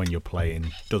about of when you're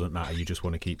playing, doesn't matter, you just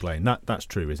want to keep playing. That's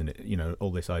true, isn't it? You know, all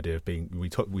this idea of being,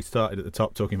 we started at the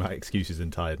top talking about excuses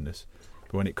and tiredness,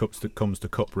 but when it comes to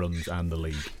cup runs and the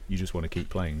league, you just want to keep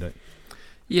playing, don't you?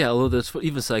 Yeah, although there's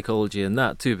even psychology in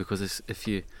that too, because if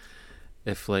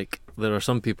like there are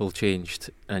some people changed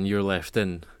and you're left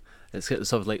in, it's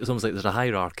almost like there's a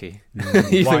hierarchy.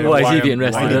 You think, why is he being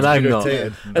rested and I'm not?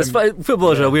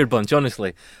 Footballers are a weird bunch,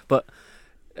 honestly. But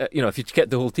if you kept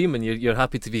the whole team and you're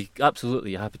happy to be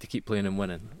you're happy to keep playing and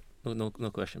winning. No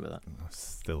question about that.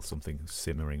 Still something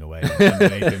simmering away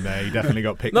underneath him there. He definitely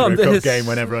got picked for a cup game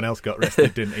when everyone else got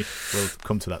rested, didn't he? We'll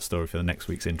come to that story for the next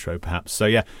week's intro, perhaps. So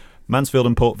yeah. Mansfield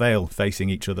and Port Vale facing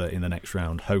each other in the next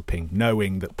round,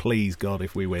 knowing that, please God,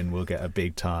 if we win, we'll get a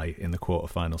big tie in the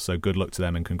quarterfinals. So good luck to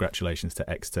them and congratulations to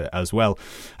Exeter as well.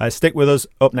 Stick with us.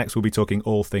 Up next, we'll be talking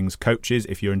all things coaches.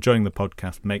 If you're enjoying the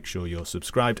podcast, make sure you're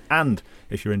subscribed. And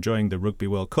if you're enjoying the Rugby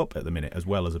World Cup at the minute, as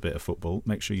well as a bit of football,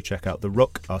 make sure you check out The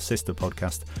Ruck, our sister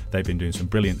podcast. They've been doing some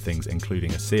brilliant things,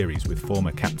 including a series with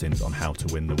former captains on how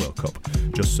to win the World Cup.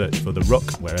 Just search for The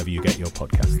Ruck wherever you get your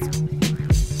podcasts.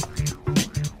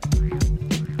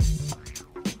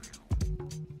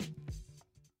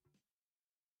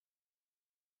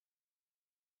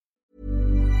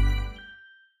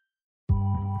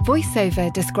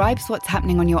 VoiceOver describes what's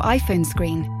happening on your iPhone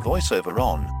screen, VoiceOver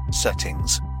on,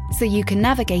 settings, so you can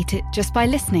navigate it just by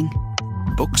listening.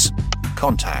 books,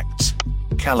 contacts,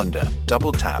 calendar,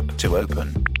 double tap to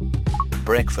open.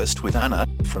 Breakfast with Anna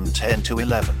from 10 to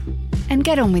 11. And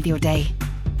get on with your day.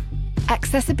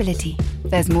 Accessibility.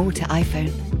 There's more to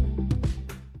iPhone.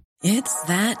 It's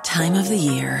that time of the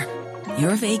year.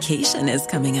 Your vacation is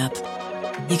coming up.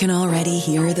 You can already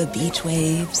hear the beach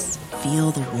waves, feel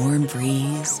the warm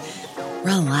breeze,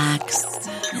 relax,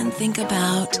 and think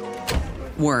about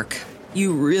work.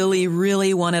 You really,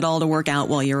 really want it all to work out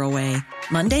while you're away.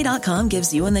 Monday.com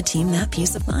gives you and the team that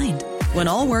peace of mind. When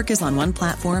all work is on one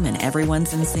platform and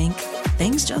everyone's in sync,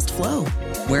 things just flow.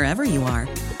 Wherever you are,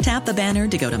 tap the banner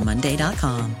to go to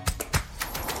Monday.com.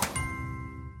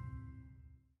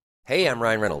 Hey, I'm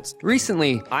Ryan Reynolds.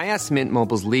 Recently, I asked Mint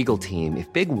Mobile's legal team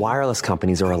if big wireless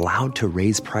companies are allowed to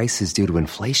raise prices due to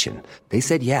inflation. They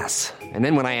said yes. And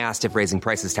then when I asked if raising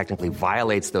prices technically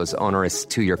violates those onerous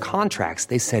 2-year contracts,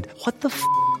 they said, "What the f***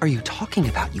 are you talking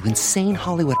about, you insane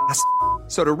Hollywood ass?"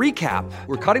 So to recap,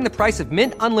 we're cutting the price of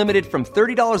Mint Unlimited from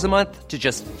 $30 a month to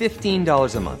just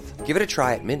 $15 a month. Give it a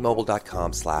try at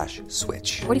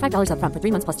mintmobile.com/switch. $45 up front for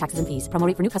 3 months plus taxes and fees. Promo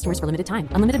rate for new customers for limited time.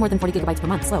 Unlimited more than 40 gigabytes per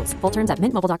month. Slows full terms at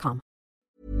mintmobile.com.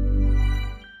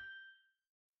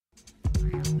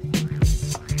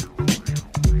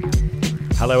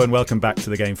 Hello and welcome back to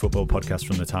the Game Football Podcast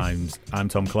from The Times. I'm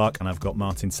Tom Clark and I've got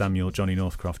Martin Samuel, Johnny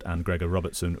Northcroft and Gregor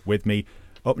Robertson with me.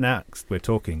 Up next, we're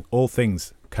talking all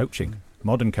things coaching.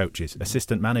 Modern coaches,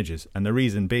 assistant managers, and the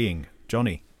reason being,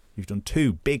 Johnny, you've done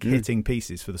 2 big hitting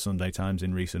pieces for the Sunday Times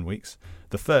in recent weeks.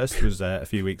 The first was a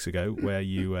few weeks ago where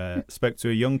you spoke to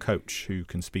a young coach who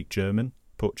can speak German,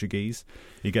 Portuguese.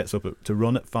 He gets up to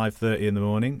run at 5:30 in the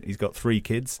morning. He's got 3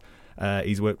 kids.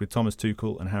 He's worked with Thomas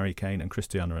Tuchel and Harry Kane and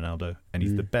Cristiano Ronaldo, and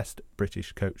he's the best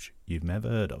British coach you've never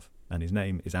heard of. And his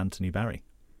name is Anthony Barry.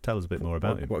 Tell us a bit more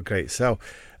about him. What a great sell.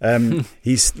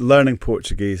 He's learning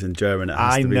Portuguese and German.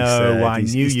 I know. I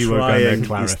knew you were going to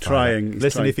clarify. He's trying.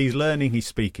 Listen, if he's learning, he's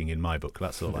speaking in my book.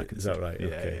 That's all I can say. Is that right? Yeah,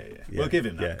 okay. yeah. We'll give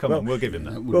him that. Come on, we'll give him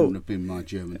that. That wouldn't have been my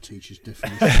German teacher's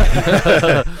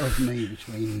definition of me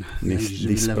between the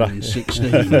ages of 11 and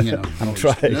 16. I'm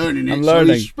trying. I'm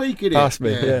learning. So speaking Pass it.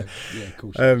 me. Yeah, of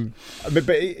course. But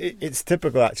it's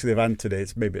typical actually of Anthony.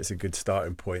 Maybe it's a good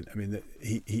starting point. I mean,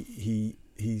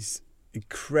 he's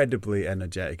incredibly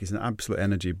energetic. He's an absolute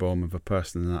energy bomb of a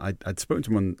person. And I'd spoken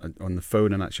to him on the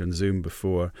phone and actually on Zoom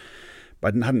before,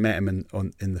 but I hadn't met him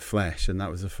in the flesh, and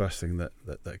that was the first thing that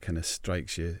kind of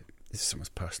strikes you. There's so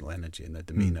much personal energy in their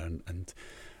demeanour, and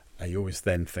I always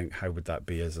then think, how would that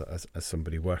be as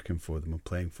somebody working for them or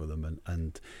playing for them?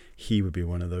 And he would be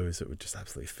one of those that would just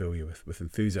absolutely fill you with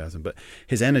enthusiasm. But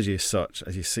his energy is such,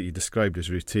 as you described his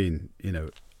routine.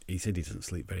 He said he doesn't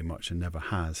sleep very much and never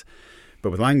has. But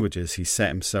with languages, he set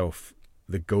himself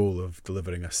the goal of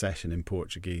delivering a session in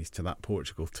Portuguese to that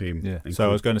Portugal team. Yeah. So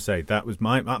I was going to say that was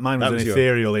mine was an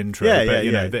ethereal intro.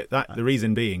 But the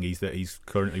reason being is that he's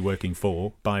currently working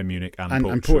for Bayern Munich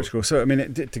and Portugal. So I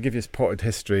mean, to give you his potted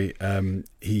history,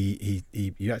 he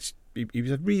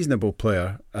was a reasonable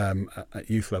player at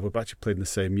youth level, but actually played in the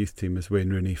same youth team as Wayne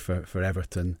Rooney for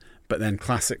Everton. But then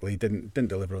classically didn't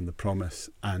deliver on the promise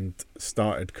and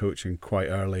started coaching quite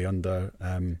early under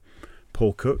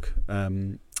Paul Cook,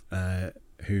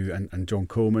 and John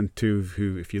Coleman, two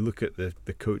who, if you look at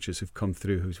the coaches who've come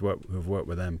through who've worked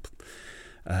with them,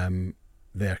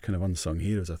 they're kind of unsung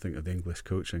heroes, I think, of the English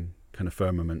coaching kind of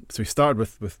firmament. So he started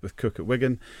with Cook at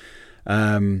Wigan,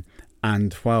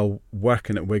 and while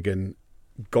working at Wigan,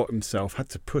 had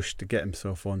to push to get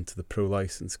himself onto the pro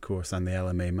licence course and the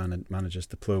LMA manager's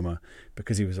diploma,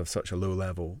 because he was of such a low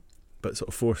level, but sort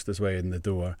of forced his way in the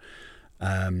door,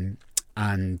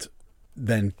 and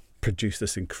then produced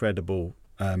this incredible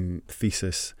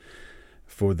thesis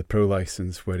for the pro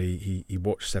licence, where he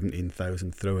watched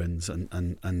 17,000 throw-ins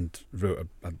and wrote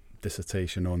a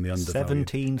dissertation on the undervalued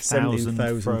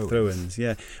 17,000 throw-ins.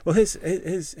 Yeah. Well,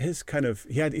 his kind of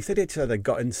he said he had a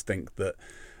gut instinct that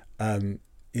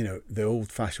the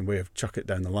old-fashioned way of chuck it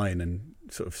down the line and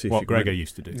sort of see what if Gregor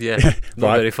used to do. Yeah,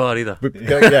 not very far either.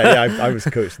 I was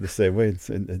coached the same way,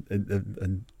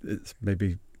 and it's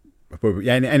maybe.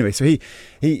 Yeah. Anyway, so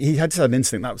he had just an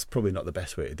instinct that was probably not the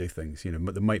best way to do things.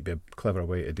 But there might be a clever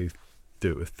way to do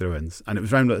it with throw-ins. And it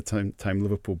was around at the time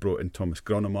Liverpool brought in Thomas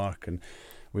Gronemark, and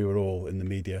we were all in the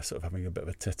media sort of having a bit of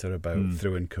a titter about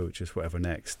throw-in coaches, whatever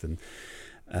next. And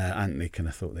Anthony kind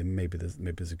of thought that maybe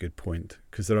there's a good point,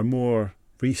 because there are more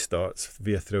restarts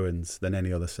via throw-ins than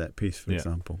any other set piece, for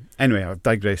example. Anyway, I've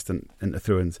digressed into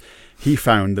throw-ins. He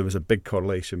found there was a big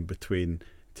correlation between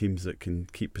teams that can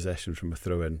keep possession from a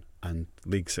throw-in and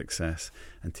league success,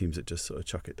 and teams that just sort of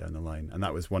chuck it down the line. And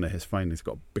that was one of his findings.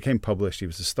 Became published. He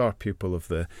was a star pupil of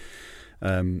the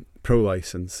pro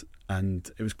licence,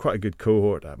 and it was quite a good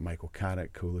cohort. Michael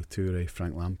Carrick, Kolo Touré,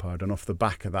 Frank Lampard, and off the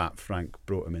back of that, Frank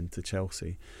brought him into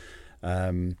Chelsea.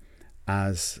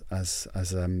 As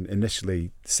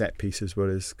initially set pieces were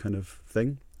his kind of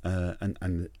thing,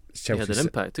 and Chelsea had an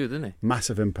impact too, didn't he?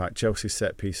 Massive impact. Chelsea's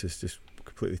set pieces just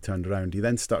completely turned around. He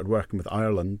then started working with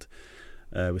Ireland,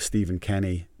 with Stephen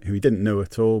Kenny, who he didn't know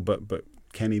at all, but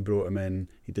Kenny brought him in.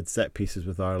 He did set pieces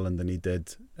with Ireland, and he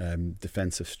did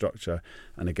defensive structure,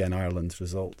 and again Ireland's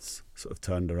results sort of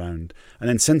turned around. And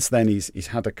then since then he's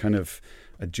had a kind of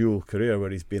a dual career where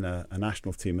he's been a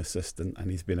national team assistant and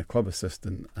he's been a club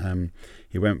assistant.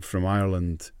 He went from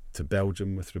Ireland to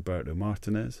Belgium with Roberto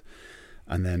Martinez,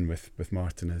 and then with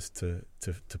Martinez to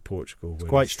Portugal. It's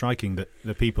quite striking that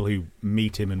the people who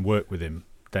meet him and work with him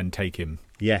then take him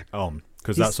on.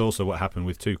 Because that's also what happened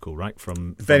with Tuchel, right?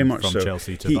 From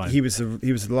Chelsea to Bayern. He was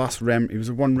the last he was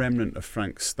the one remnant of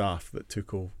Frank's staff that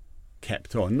Tuchel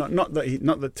kept on. Not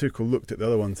that Tuchel looked at the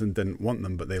other ones and didn't want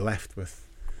them, but they left with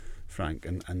Frank,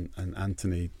 and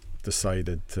Anthony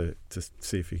decided to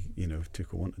see if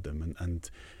Tuchel wanted them, and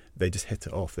they just hit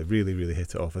it off. They really, really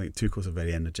hit it off. I think Tuchel's a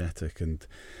very energetic and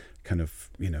kind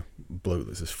of bloke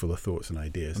that's just full of thoughts and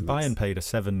ideas. And Bayern paid a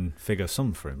 7-figure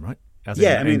sum for him, right?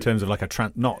 In terms of like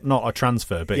not a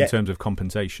transfer, but in terms of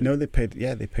compensation. No, they paid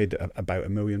about £1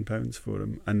 million for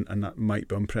him, and that might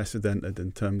be unprecedented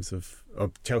in terms of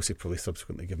Chelsea probably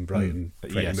subsequently given Brighton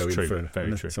 $20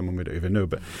 million for someone we don't even know.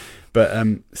 But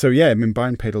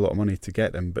Bayern paid a lot of money to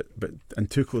get him, and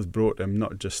Tuchel's brought him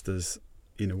not just as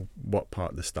what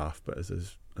part of the staff, but as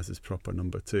his proper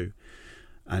number two,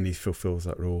 and he fulfills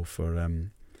that role for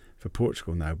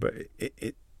Portugal now. But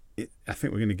I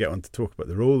think we're going to get on to talk about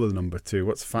the role of the number two.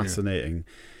 What's fascinating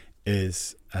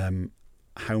is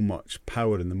how much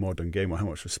power in the modern game, or how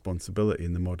much responsibility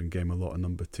in the modern game a lot of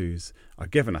number twos are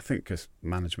given. I think because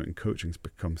management and coaching has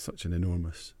become such an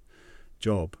enormous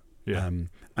job. Yeah.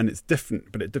 And it's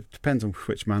different, but it depends on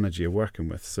which manager you're working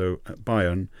with. So at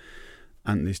Bayern,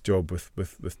 Anthony's job with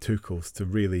Tuchel's to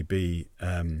really be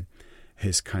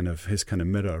his kind of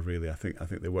mirror, really. I think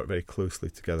they work very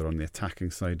closely together on the attacking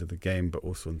side of the game, but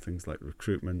also on things like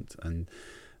recruitment and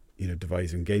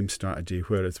devising game strategy.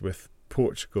 Whereas with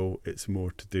Portugal, it's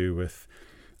more to do with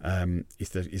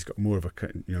he's got more of a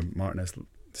Martinez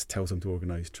just tells him to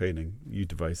organise training. You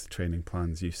devise the training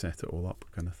plans, you set it all up,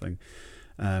 kind of thing.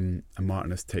 And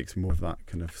Martinez takes more of that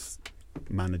kind of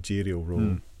managerial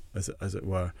role, as it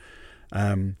were.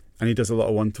 And he does a lot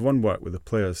of one-to-one work with the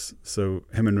players. So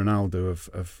him and Ronaldo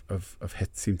have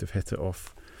seem to have hit it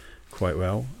off quite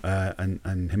well, and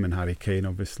him and Harry Kane,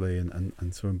 obviously,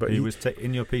 and so on. But he was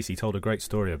in your piece. He told a great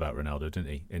story about Ronaldo, didn't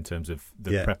he? In terms of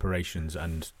the preparations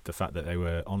and the fact that they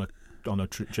were on a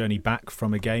journey back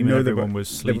from a game, and everyone was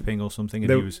sleeping or something.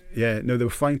 And they were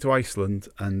flying to Iceland,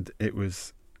 and it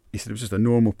was. He said it was just a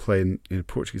normal plane.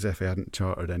 Portuguese FA hadn't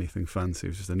chartered anything fancy. It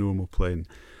was just a normal plane,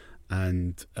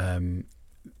 and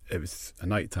it was a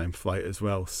nighttime flight as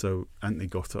well. So Anthony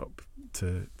got up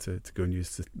to go and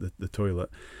use the toilet,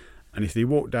 and he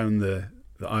walked down the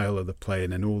aisle of the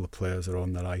plane, and all the players are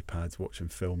on their iPads watching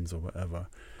films or whatever.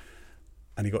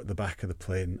 and he got to the back of the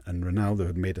plane, and Ronaldo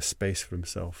had made a space for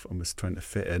himself and was trying to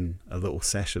fit in a little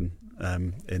session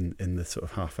in the sort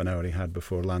of half an hour he had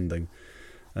before landing.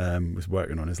 Was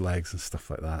working on his legs and stuff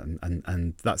like that,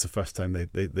 and that's the first time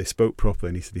they spoke properly.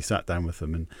 And he said he sat down with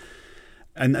them,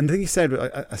 and the thing he said,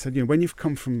 I said, when you've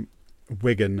come from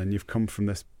Wigan and you've come from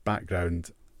this background,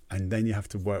 and then you have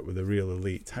to work with a real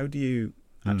elite, how do you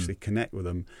actually connect with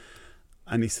them?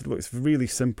 And he said, look, it's really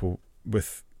simple.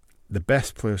 With the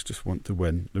best players, just want to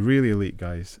win. The really elite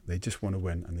guys, they just want to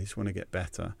win, and they just want to get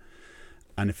better.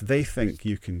 And if they think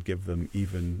you can give them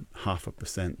even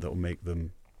 0.5% that will make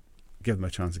them, give them a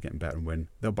chance of getting better and win,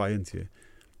 they'll buy into you.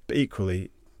 But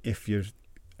equally, if you're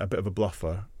a bit of a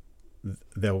bluffer,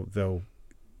 they'll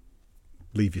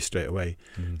leave you straight away.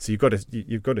 So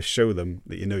you've got to show them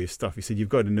that you know your stuff. He said you've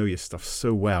got to know your stuff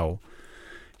so well.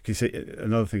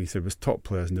 Another thing he said was top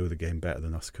players know the game better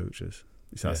than us coaches.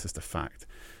 He said that's just a fact.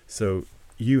 So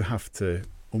you have to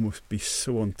almost be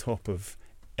so on top of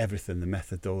everything, the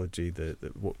methodology,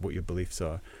 what your beliefs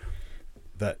are,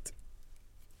 that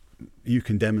you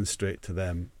can demonstrate to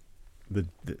them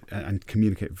and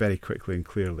communicate very quickly and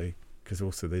clearly, because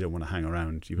also they don't want to hang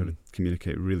around. You've got to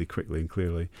communicate really quickly and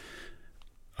clearly.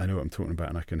 I know what I'm talking about,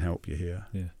 and I can help you here,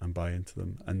 and buy into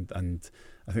them. And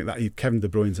I think that Kevin De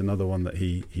Bruyne's another one that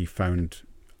he found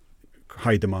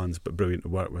high demands but brilliant to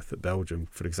work with at Belgium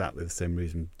for exactly the same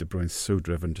reason. De Bruyne's so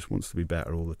driven, just wants to be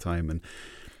better all the time, and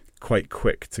quite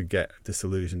quick to get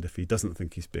disillusioned if he doesn't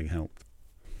think he's being helped.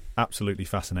 Absolutely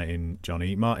fascinating,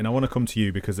 Johnny. Martin, I want to come to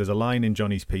you because there's a line in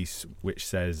Johnny's piece which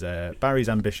says Barry's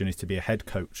ambition is to be a head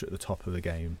coach at the top of the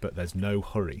game, but there's no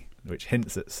hurry, which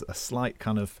hints at a slight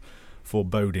kind of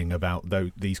foreboding about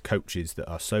these coaches that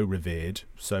are so revered,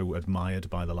 so admired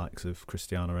by the likes of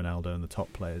Cristiano Ronaldo and the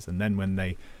top players, and then when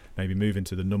they maybe move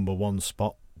into the number one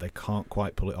spot, they can't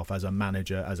quite pull it off as a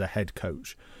manager, as a head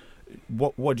coach.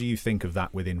 What do you think of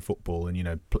that within football,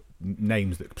 and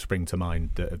names that spring to mind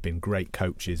that have been great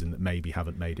coaches and that maybe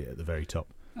haven't made it at the very top?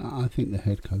 I think the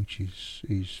head coach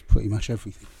is pretty much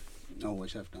everything.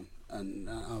 Always have done, and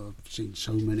I've seen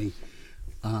so many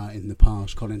in the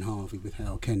past. Colin Harvey with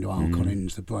Howard Kendall.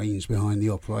 Colin's the brains behind the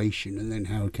operation, and then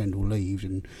Howard Kendall leaves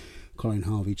and Colin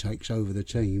Harvey takes over the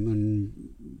team, and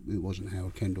it wasn't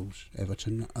Howard Kendall's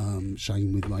Everton.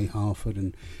 Same with Ray Harford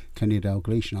and Kenny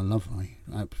Dalglish. I love Ray.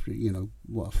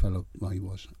 What a fellow Ray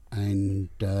was. And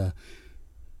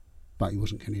but he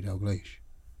wasn't Kenny Dalglish.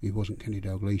 He wasn't Kenny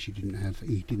Dalglish. He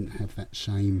didn't have that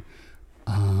same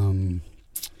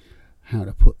how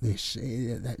to put this,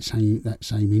 that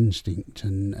same instinct,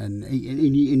 and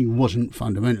he wasn't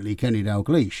fundamentally Kenny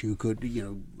Dalglish, who could,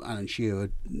 Alan Shearer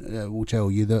will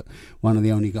tell you that one of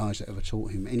the only guys that ever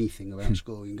taught him anything about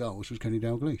scoring goals was Kenny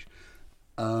Dalglish.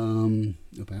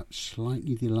 About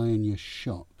slightly delaying your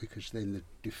shot, because then the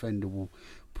defender will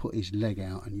put his leg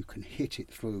out and you can hit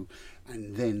it through,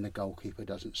 and then the goalkeeper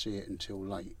doesn't see it until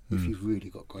late if you've really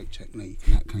got great technique,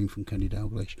 and that came from Kenny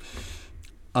Dalglish.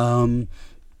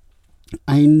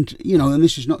 And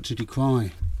this is not to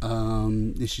decry.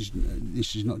 This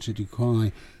is not to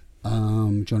decry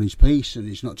Johnny's piece, and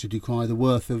it's not to decry the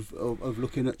worth of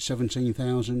looking at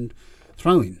 17,000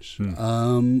 throw-ins.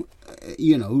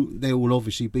 There will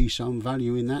obviously be some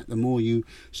value in that. The more you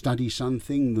study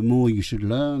something, the more you should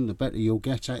learn, the better you'll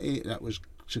get at it. That was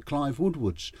to Clive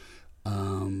Woodward's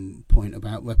point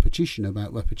about repetition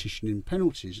in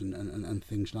penalties and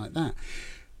things like that.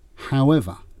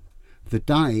 However, the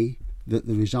day that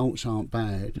the results aren't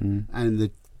bad and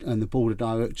the board of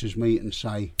directors meet and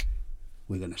say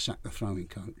we're going to sack the throwing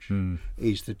coach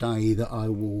is the day that I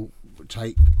will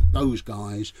take those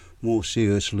guys more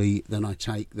seriously than I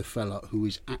take the fella who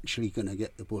is actually going to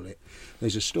get the bullet.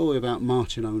 There's a story about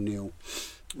Martin O'Neill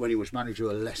when he was manager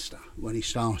of Leicester, when he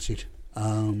started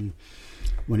at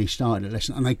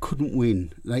Leicester, and they couldn't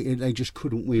win. They just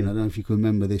couldn't win. I don't know if you can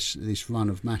remember this run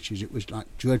of matches. It was like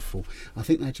dreadful. I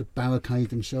think they had to barricade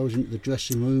themselves into the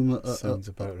dressing room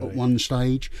at one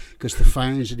stage, because the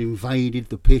fans had invaded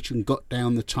the pitch and got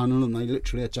down the tunnel, and they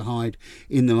literally had to hide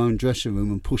in their own dressing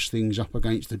room and push things up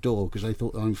against the door because they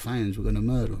thought their own fans were going to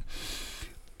murder them.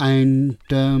 And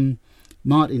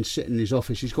Martin's sitting in his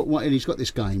office. He's got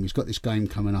this game. He's got this game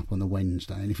coming up on the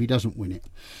Wednesday, and if he doesn't win it,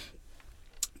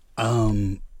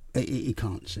 he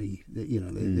can't see that,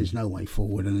 there's no way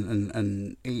forward,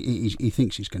 and he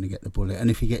thinks he's going to get the bullet, and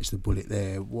if he gets the bullet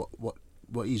there, what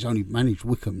he's only managed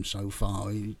Wycombe so far,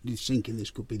 he's thinking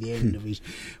this could be the end of his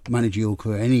managerial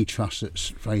career, any trust that's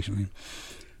facing him.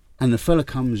 And the fella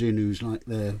comes in who's like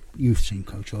the youth team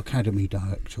coach or academy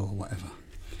director or whatever,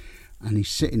 and he's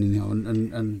sitting in there,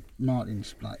 and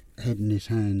Martin's like head in his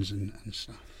hands and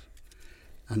stuff,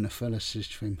 and the fella says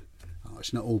to him, Oh,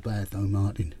 it's not all bad though,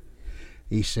 Martin.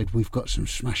 He said, we've got some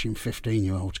smashing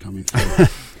 15-year-olds coming through.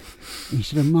 He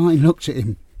said, and Martin looked at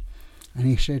him and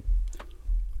he said,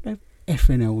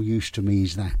 FNL use to me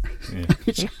is that. Yeah.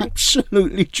 It's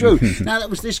absolutely true. Now, that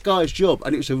was this guy's job,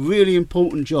 and it's a really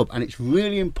important job, and it's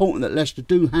really important that Leicester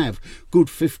do have good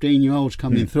 15-year-olds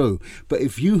coming through. But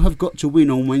if you have got to win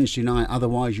on Wednesday night,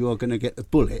 otherwise you are going to get the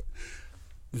bullet,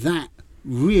 that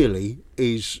really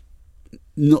is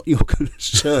not your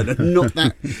concern and not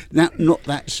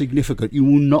that significant. You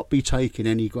will not be taking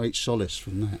any great solace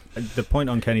from that. The point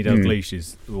on Kenny Dalglish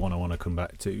is the one I want to come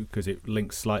back to, because it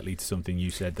links slightly to something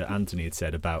you said that Anthony had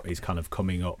said about his kind of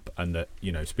coming up, and that,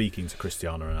 you know, speaking to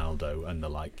Cristiano Ronaldo and the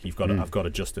like, I've got to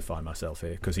justify myself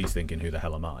here, because he's thinking, who the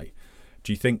hell am I?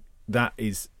 Do you think that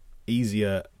is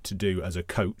easier to do as a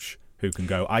coach, who can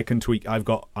go, I can tweak, I've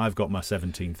got my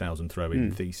 17,000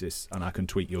 throw-in thesis, and I can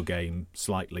tweak your game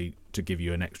slightly to give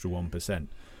you an extra 1%,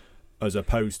 as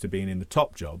opposed to being in the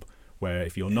top job, where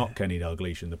if you're not Kenny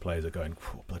Dalglish and the players are going,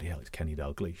 oh, bloody hell, it's Kenny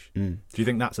Dalglish. Do you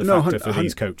think that's a factor for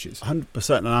these coaches?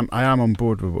 100%, and I am on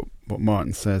board with what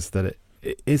Martin says, that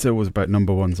it is always about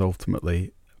number ones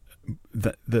ultimately,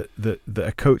 that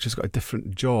a coach has got a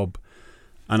different job,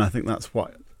 and I think that's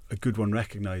what a good one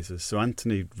recognises. So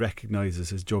Anthony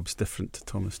recognises his job's different to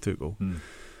Thomas Tuchel.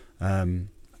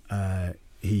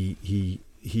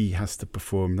 He has to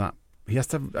perform that. He has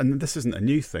to have, and this isn't a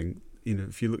new thing. You know,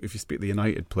 if you speak to the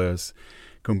United players,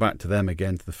 going back to them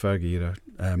again, to the Fergie era,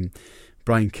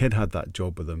 Brian Kidd had that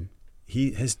job with him.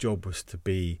 His job was to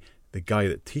be the guy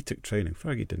that he took training.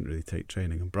 Fergie didn't really take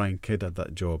training, and Brian Kidd had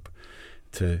that job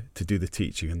to do the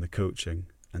teaching and the coaching,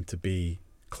 and to be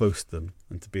close to them,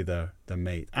 and to be their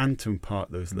mate, and to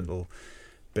impart those little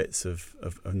bits of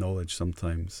knowledge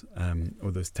sometimes,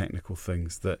 or those technical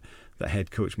things that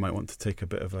head coach might want to take a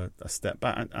bit of a step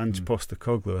back. Ange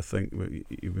Postecoglou, I think we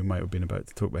might have been about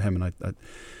to talk about him, and I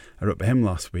wrote about him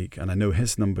last week, and I know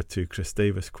his number two, Chris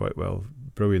Davis, quite well.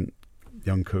 Brilliant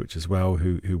young coach as well,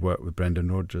 who worked with Brendan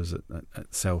Rodgers at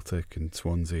Celtic and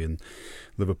Swansea and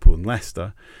Liverpool and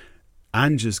Leicester.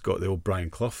 Ange has got the old Brian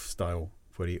Clough style,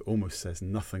 where he almost says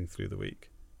nothing through the week,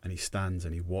 and he stands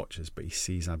and he watches, but he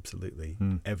sees absolutely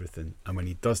everything, and when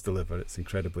he does deliver, it's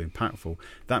incredibly impactful.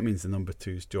 That means the number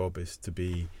two's job is to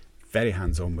be very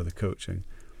hands-on with the coaching,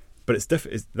 but it's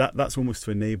different. That's almost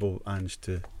to enable Ange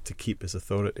to keep his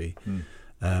authority.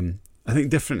 I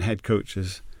think different head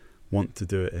coaches want to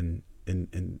do it in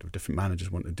different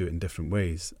managers want to do it in different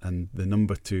ways, and the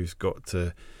number two's got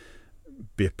to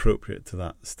be appropriate to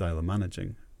that style of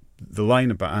managing. The line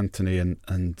about Anthony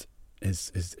and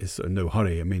his sort of no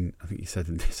hurry. I mean, I think he said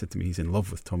to me he's in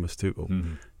love with Thomas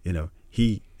Tuchel. You know,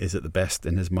 he is at the best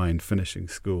in his mind finishing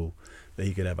school that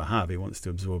he could ever have. He wants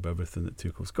to absorb everything that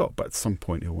Tuchel's got, but at some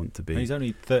point he'll want to be. And he's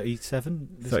only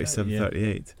 37?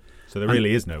 38. So there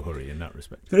really is no hurry in that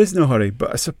respect. There is no hurry,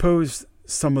 but I suppose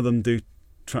some of them do.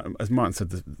 As Martin said,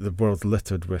 the world's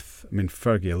littered with. I mean,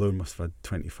 Fergie alone must have had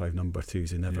 25 number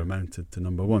twos who never amounted to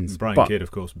number ones. Brian Kidd,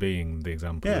 of course, being the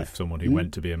example of someone who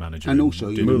went to be a manager. And also,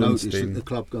 you notice that the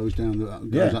club goes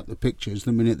up the pictures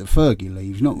the minute that Fergie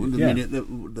leaves, not the minute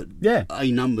that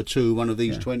a number two, one of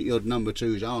these 20-odd number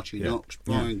twos, Archie Knox,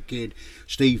 Brian Kidd,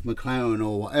 Steve McLaren,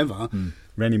 or whatever.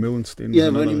 Rennie Mullenstein. Yeah,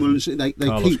 Rennie Mullenstein.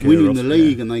 They keep winning the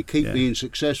league and they keep being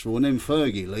successful, and then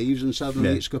Fergie leaves and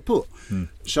suddenly it's kaput.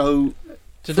 So.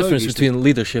 It's the difference between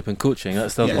leadership and coaching.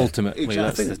 That's the ultimately.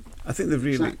 Exactly. I think the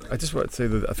really. Exactly. I just want to say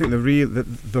that I think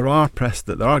there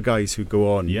are guys who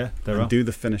go on and do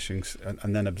the finishings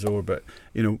and then absorb it.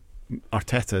 You know,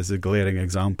 Arteta is a glaring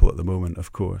example at the moment,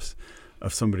 of course,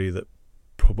 of somebody that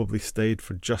probably stayed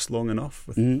for just long enough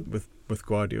with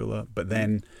Guardiola, but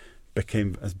then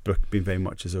has been very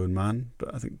much his own man.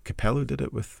 But I think Capello did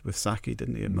it with Saki,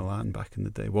 didn't he, in Milan back in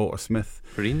the day? Walter Smith.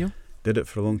 Mourinho did it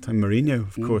for a long time. Mourinho,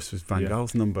 of course, was Van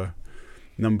Gaal's number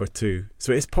two.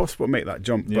 So it's possible to make that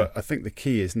jump, but I think the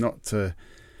key is not to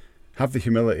have the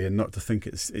humility and not to think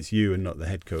it's you and not the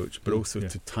head coach, but also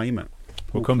to time it.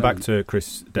 We'll come back to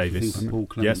Chris Davis. Paul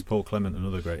Clement,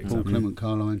 another great example. Paul Clement,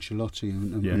 Carlo Ancelotti,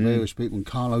 and various people, and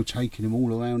Carlo taking him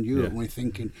all around Europe. And we're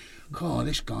thinking, God,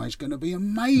 this guy's going to be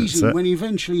amazing. When he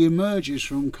eventually emerges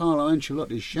from Carlo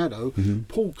Ancelotti's shadow,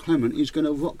 Paul Clement is going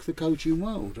to rock the coaching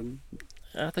world. And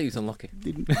I think he's unlucky.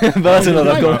 But that's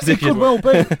another conversation. It could well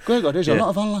be. Gregor, there's a lot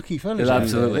of unlucky fellas.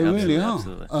 Absolutely. There really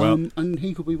are. And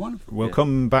he could be one of them. We'll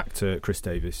come back to Chris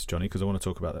Davis, Johnny, because I want to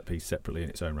talk about that piece separately in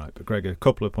its own right. But Gregor, a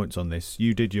couple of points on this.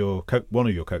 You did one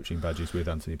of your coaching badges with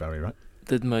Anthony Barry, right?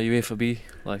 Did my UEFA B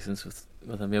licence with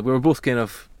him. Yeah, we were both kind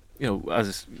of, you know,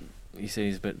 as you say,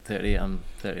 he's about 38, I'm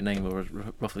 39, we were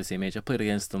roughly the same age. I played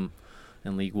against him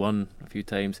in League One a few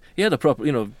times. He had a proper,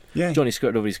 Johnny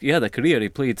skirted over he had a career. He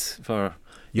played for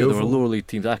there were lower league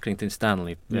teams, Accrington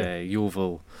Stanley,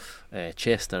 Yeovil,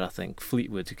 Chester, I think,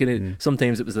 Fleetwood.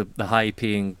 Sometimes it was the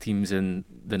high-paying teams in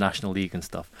the National League and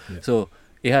stuff. Yeah. So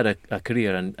he had a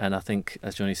career, and I think,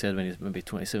 as Johnny said, when he was maybe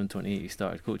 27, 28, he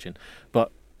started coaching.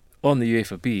 But on the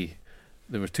UEFA B,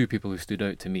 there were two people who stood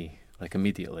out to me, like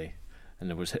immediately,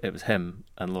 and it was him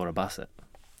and Laura Bassett.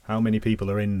 How many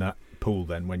people are in that pool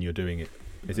then when you're doing it?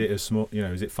 Is it as small?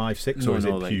 Is it 5, 6, or is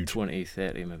it like huge? 20,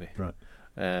 30 maybe. Right.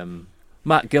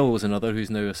 Matt Gill was another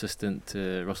who's now assistant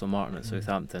to Russell Martin at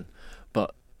Southampton,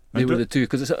 but they were the two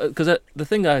because the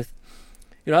thing I've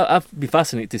been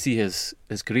fascinated to see his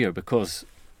career because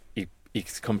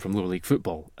he's come from lower league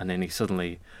football and then he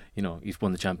suddenly he's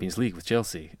won the Champions League with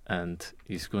Chelsea and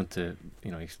he's going to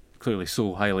he's clearly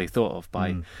so highly thought of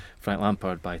by Frank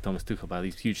Lampard, by Thomas Tuchel, by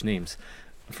these huge names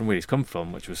from where he's come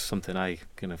from, which was something I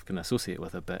kind of can associate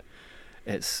with a bit.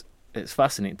 It's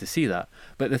fascinating to see that,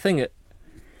 but the thing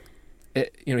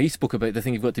he spoke about the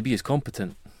thing you've got to be is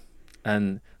competent.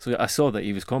 And so I saw that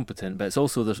he was competent, but it's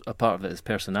also there's a part of it is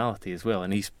personality as well.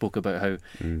 And he spoke about how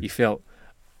he felt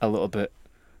a little bit,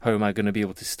 how am I going to be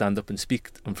able to stand up and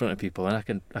speak in front of people? And I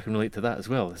can relate to that as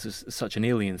well. This is such an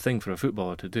alien thing for a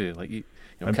footballer to do. Like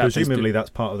and presumably that's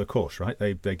part of the course, right?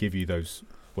 They give you those,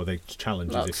 they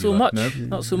challenge not if so you like. Much, no?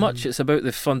 Not so much. It's about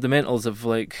the fundamentals of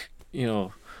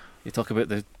you talk about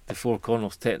the four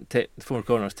corners,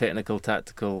 technical,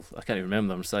 tactical. I can't even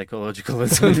remember them. Psychological.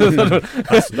 that's why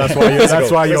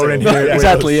you're in here.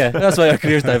 Exactly. Yeah, that's why our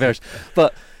careers diverge.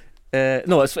 But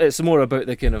no, it's more about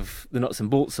the kind of the nuts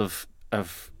and bolts of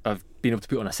being able to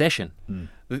put on a session.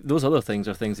 Those other things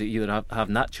are things that you either have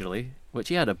naturally, which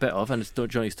he had a bit of, and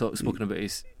Johnny's spoken about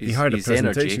his he hired his a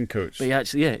presentation energy, coach. But he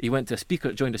actually he went to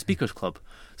joined a speakers club.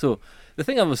 So the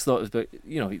thing I always thought was about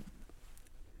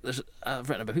I've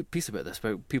written a piece about this,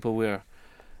 about people where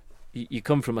you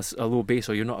come from a low base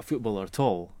or you're not a footballer at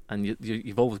all and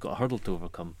you've always got a hurdle to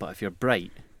overcome. But if you're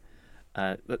bright,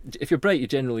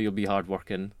 you'll be hard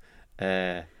working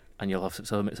and you'll have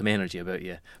some energy about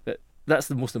you. But that's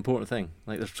the most important thing.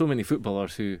 Like there's so many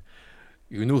footballers who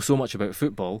know so much about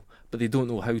football, but they don't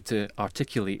know how to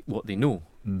articulate what they know.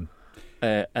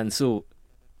 And so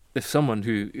if someone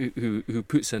who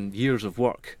puts in years of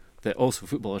work that also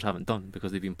footballers haven't done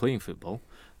because they've been playing football,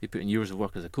 they put in years of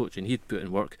work as a coach, and he'd put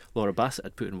in work. Laura Bassett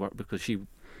had put in work because she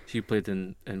played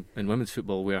in women's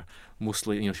football, where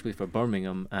mostly she played for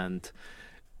Birmingham, and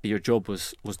your job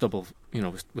was double,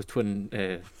 was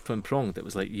twin pronged. It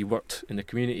was like you worked in the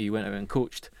community, you went out and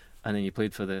coached, and then you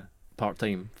played for the part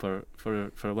time for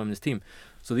a women's team.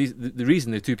 So the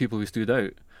reason the two people who stood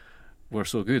out were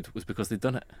so good was because they'd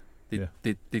done it.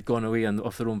 They'd gone away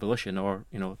off their own volition, or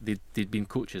they'd been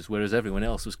coaches, whereas everyone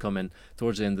else was coming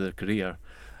towards the end of their career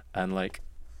and all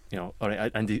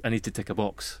right, I need to tick a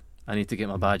box, I need to get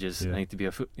my badges, I need to be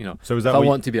a So if I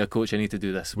want to be a coach, I need to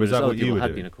do this. Was that what you were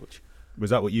doing? Been a coach.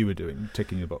 Was that what you were doing,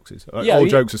 ticking your boxes? Yeah, all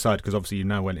jokes aside, because obviously you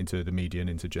now went into the media and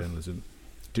into journalism.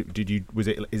 Did you?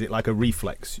 Is it like a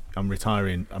reflex? I'm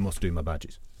retiring, I must do my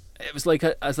badges. It was like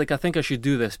I think I should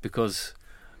do this because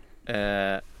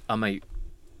I might.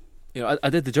 I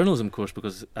did the journalism course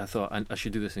because I thought I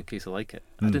should do this in case I like it.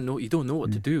 I didn't know. You don't know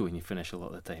what to do when you finish a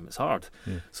lot of the time. It's hard.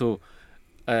 Yeah. So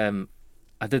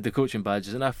I did the coaching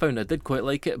badges, and I found I did quite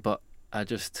like it, but I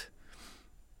just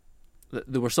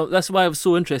there were some. That's why I was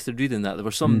so interested reading that. There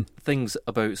were some things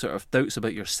about sort of doubts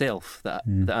about yourself that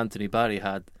Anthony Barry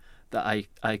had that I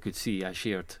could see. I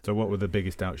shared. So what were the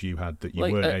biggest doubts you had that you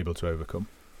weren't able to overcome?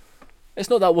 It's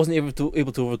not that I wasn't able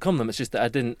to overcome them. It's just that I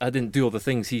didn't do all the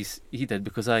things he did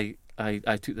because I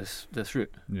took this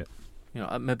route. Yeah.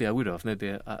 Maybe I would have.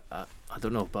 Maybe I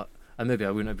don't know. But maybe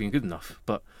I wouldn't have been good enough.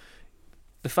 But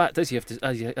the fact is, you have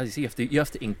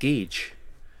to engage.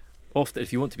 Often,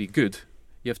 if you want to be good,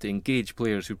 you have to engage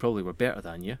players who probably were better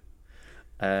than you,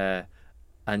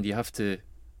 and you have to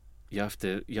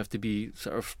be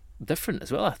sort of different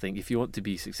as well. I think if you want to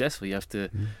be successful, you have to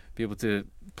be able to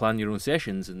plan your own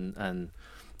sessions, and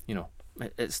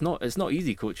it's not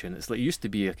easy coaching. It's like it used to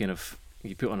be a kind of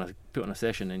you put on a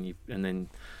session and then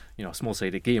a small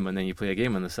sided game, and then you play a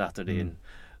game on the Saturday, and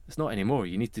it's not anymore.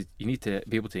 You need to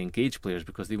be able to engage players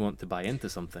because they want to buy into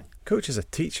something. Coaches are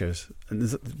teachers, and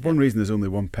there's one reason there's only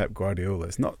one Pep Guardiola.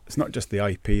 It's not just the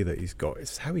IP that he's got.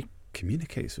 It's how he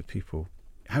communicates with people.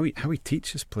 How he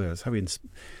teaches players, how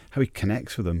he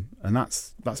connects with them, and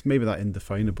that's maybe that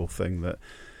indefinable thing that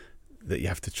you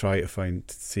have to try to find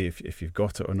to see if you've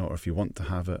got it or not, or if you want to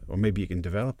have it, or maybe you can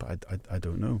develop it. I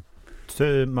don't know.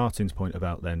 To Martin's point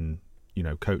about then,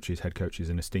 coaches, head coaches,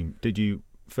 and esteem. Did you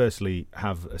firstly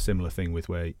have a similar thing with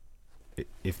where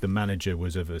if the manager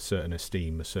was of a certain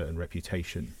esteem, a certain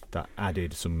reputation, that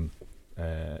added some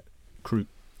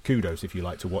kudos, if you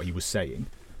like, to what he was saying,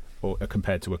 or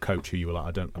compared to a coach who you were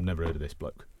like, I've never heard of this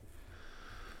bloke.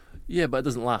 Yeah, but it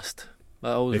doesn't last.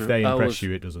 If they impress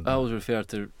you, it doesn't. I always refer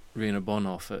to Rainer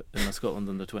Bonhoff in the Scotland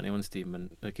under-21s team,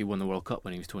 and he won the World Cup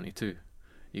when he was 22.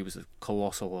 He was a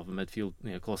colossus of a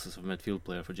midfield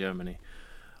player for Germany.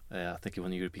 I think he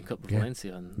won the European Cup with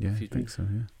Valencia. And I think so.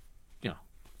 Yeah.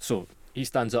 So he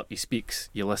stands up, he speaks,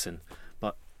 you listen,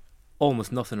 but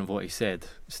almost nothing of what he said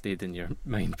stayed in your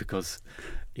mind because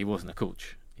he wasn't a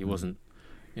coach. He wasn't.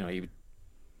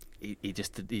 He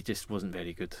just wasn't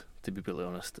very good, to be brutally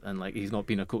honest. And like, he's not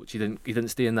been a coach. He didn't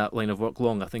stay in that line of work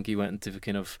long. I think he went into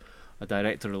kind of a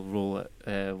directorial role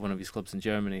at one of his clubs in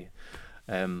Germany.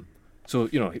 So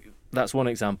that's one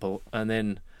example. And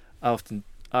then I often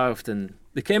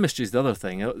the chemistry is the other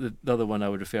thing. The other one I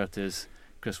would refer to is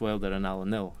Chris Wilder and Alan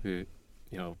Knill, who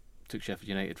took Sheffield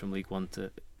United from League One to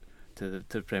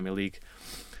the Premier League.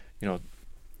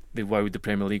 They wowed the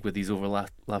Premier League with these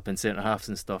overlapping centre halves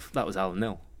and stuff. That was Alan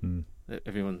Knill.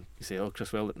 Everyone, you say, oh,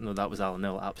 Chris Wilder. No, that was Alan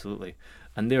Knill, absolutely.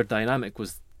 And their dynamic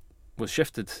was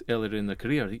shifted earlier in their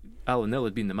career. Alan Knill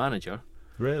had been the manager,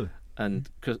 really, and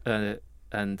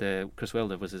Chris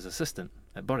Wilder was his assistant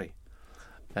at Bury.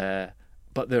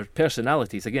 But their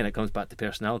personalities, again, it comes back to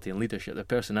personality and leadership. Their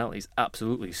personalities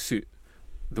absolutely suit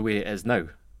the way it is now.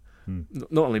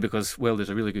 Not only because Wilder's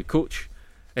a really good coach,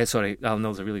 Alan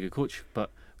Knill's a really good coach, but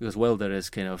because Wilder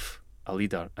is kind of a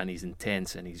leader and he's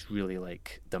intense and he's really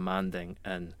like demanding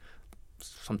and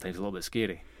sometimes a little bit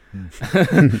scary.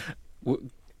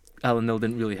 Alan Knill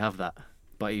didn't really have that,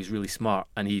 but he's really smart,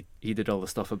 and he did all the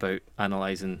stuff about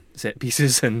analysing set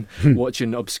pieces and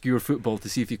watching obscure football to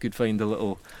see if you could find a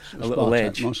little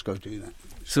edge. Moscow do that.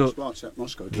 Spartak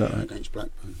Moscow do that against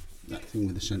Blackburn. That thing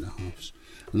with the centre halves,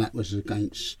 and that was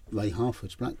against Ray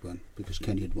Harford's Blackburn because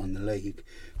Kenny had won the league,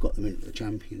 got them into the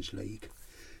Champions League,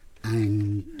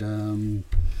 and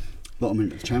got them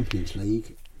into the Champions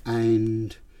League,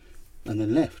 and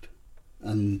then left,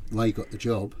 and Ray got the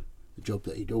job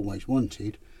that he'd always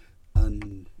wanted,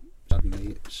 and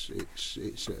suddenly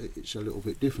it's a little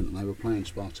bit different. And they were playing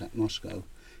Spartak Moscow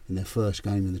in their first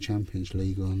game in the Champions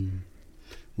League on,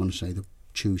 I want to say, the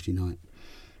Tuesday night,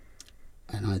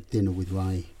 and I had dinner with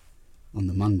Ray on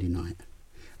the Monday night,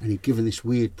 and he'd given this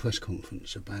weird press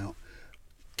conference about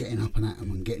getting up and at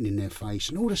them and getting in their face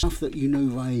and all the stuff that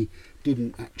Ray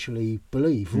didn't actually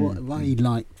believe. Ray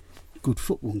liked good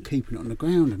football and keeping it on the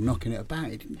ground and knocking it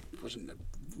about. He wasn't a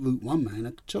Route 1 man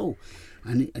at all.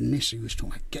 And this, he was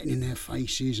talking about getting in their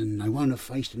faces, and they won't have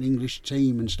faced an English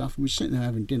team and stuff. And we were sitting there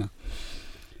having dinner,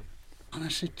 and I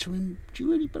said to him, "Do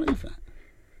you really believe that?"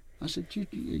 I said, "Do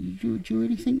you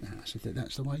really think that?" I said,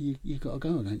 "That's the way you got to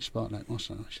go against Spartak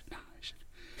Moscow." I said, "No."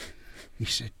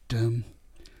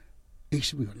 He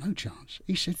said, we've got no chance.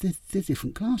 He said, they're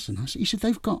different class than us. He said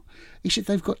they've got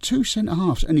two centre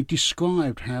halves, and he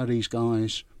described how these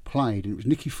guys played, and it was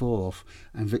Nicky Foroff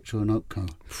and Victor Onotko,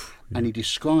 and he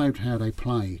described how they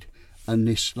played, and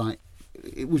this, like,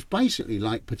 it was basically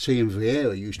like Petit and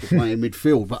Vieira used to play in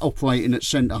midfield, but operating at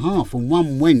centre half, and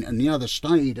one went and the other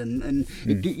stayed, and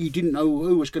you didn't know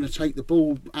who was going to take the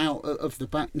ball out of the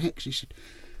back next. He said,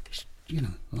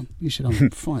 I'm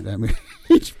fighting out.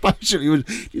 It's basically, he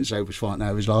didn't say he was fighting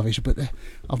out of his life. He said, but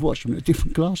I've watched them at a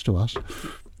different class to us.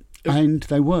 And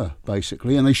they were,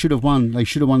 basically, and they should have won. They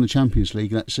should have won the Champions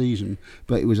League that season.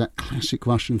 But it was that classic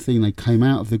Russian thing. They came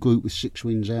out of the group with 6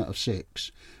 wins out of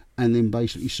 6, and then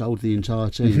basically sold the entire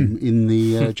team in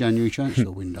the January transfer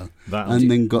window.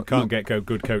 Can't get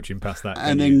good coaching past that.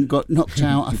 And then got knocked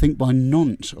out, I think, by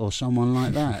Nantes or someone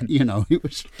like that. It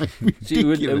was like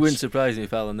ridiculous. It wouldn't surprise me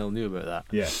if Alan Knill knew about that.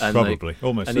 Yeah, and probably,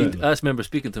 almost certainly. I just remember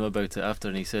speaking to him about it after,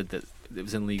 and he said that it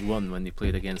was in League One when they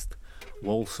played against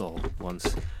Walsall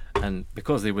once. And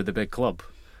because they were the big club,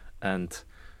 and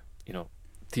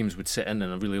teams would sit in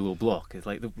a really low block, it's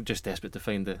like they were just desperate to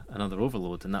find another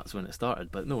overload, and that's when it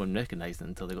started. But no one recognised it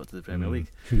until they got to the Premier League.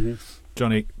 Mm-hmm.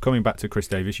 Johnny, coming back to Chris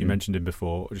Davies, you mentioned him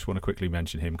before. I just want to quickly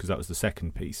mention him because that was the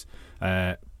second piece.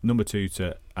 Number 2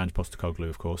 to Ange Postecoglou,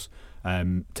 of course.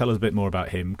 Tell us a bit more about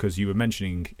him, because you were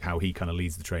mentioning how he kind of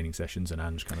leads the training sessions and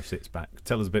Ange kind of sits back.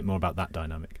 Tell us a bit more about that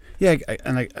dynamic. Yeah,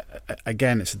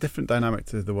 again, it's a different dynamic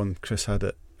to the one Chris had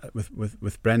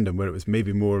with Brendan, where it was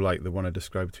maybe more like the one I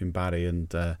described between Barry and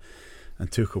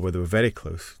Tuchel, where they were very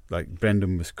close. Like,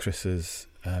 Brendan was Chris's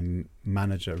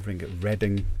manager, I think, at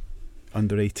Reading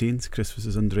under-18s. Chris was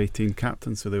his under-18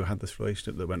 captain, so they had this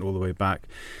relationship that went all the way back.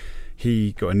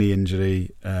 he got a knee injury,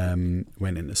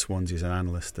 went into Swansea as an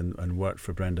analyst and worked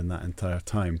for Brendan that entire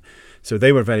time. So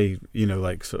they were very,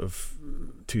 like sort of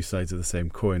two sides of the same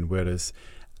coin, whereas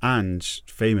Ange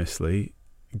famously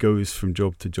goes from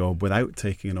job to job without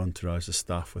taking an entourage of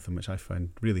staff with him, which I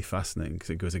find really fascinating because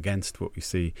it goes against what we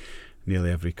see nearly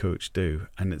every coach do.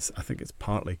 And I think it's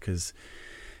partly because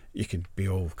you can be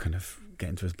all kind of get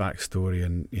into his backstory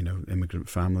and, immigrant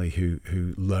family who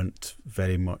learnt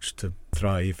very much to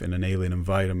thrive in an alien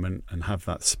environment and have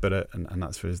that spirit, and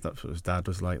that's what his dad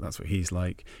was like, that's what he's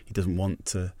like. He doesn't want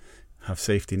to have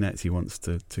safety nets, he wants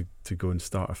to go and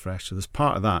start afresh. So there's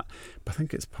part of that, but I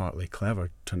think it's partly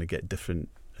clever trying to get different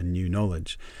and new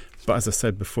knowledge. But as I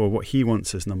said before, what he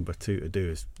wants his number 2 to do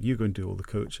is, you go and do all the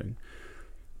coaching,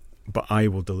 but I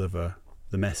will deliver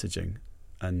the messaging,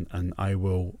 and I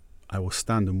will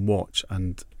stand and watch.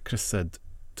 And Chris said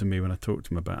to me when I talked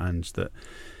to him about Ange that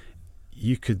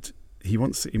he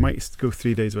might go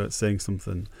 3 days without saying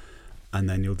something, and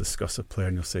then you'll discuss a player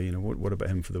and you'll say, what about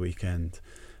him for the weekend?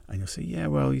 And you'll say, yeah,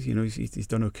 well, he's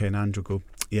done okay. And Ange will go,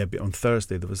 yeah, but on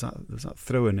Thursday there was that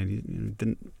throw in, and he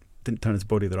didn't turn his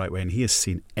body the right way, and he has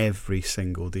seen every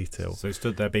single detail. So he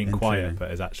stood there being quiet, but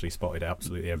has actually spotted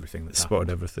absolutely everything that's spotted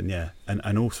happened. Everything, yeah.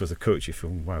 And also as a coach, you feel,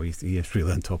 wow, he is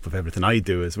really on top of everything I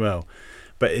do as well.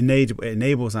 But it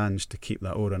enables Ange to keep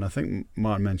that order. And I think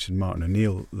Martin mentioned Martin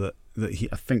O'Neill, that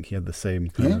I think he had the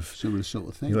same kind of similar sort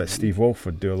of thing. He let Steve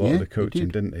Walford do a lot of the coaching,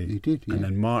 didn't he? He did, yeah. And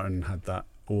then Martin had that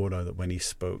aura that when he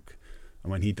spoke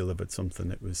and when he delivered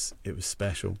something, it was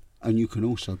special. And you can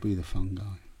also be the fun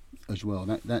guy as well.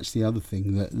 That's the other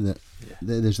thing, that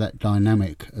there's that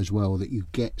dynamic as well, that you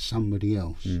get somebody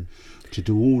else to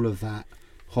do all of that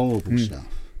horrible stuff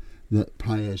that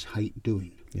players hate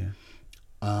doing. Yeah.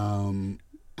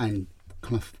 And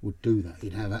Clough would do that.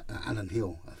 He'd have Alan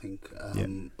Hill, I think,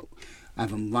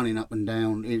 have them running up and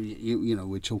down.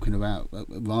 We're talking about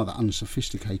rather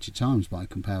unsophisticated times by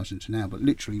comparison to now, but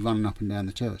literally running up and down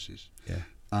the terraces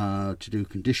to do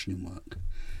conditioning work.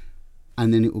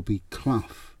 And then it would be Clough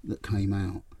that came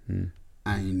out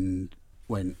and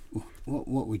went, what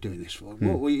are we doing this for?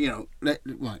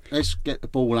 Let's get the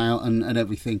ball out and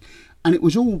everything. And it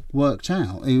was all worked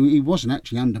out. He wasn't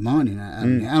actually undermining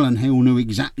it. Alan Hill knew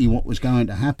exactly what was going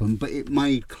to happen, but it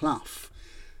made Clough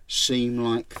seem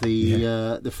like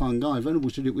the fun guy.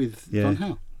 Venables did it with Van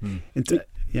Gaal.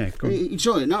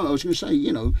 Sorry, no, I was going to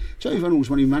say, Terry Venables,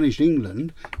 when he managed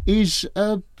England, is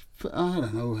I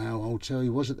don't know how old Terry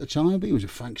was at the time, but he was a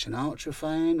Frank Sinatra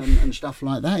fan and stuff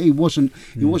like that. He wasn't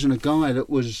a guy that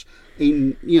was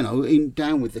in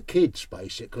down with the kids.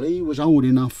 Basically, he was old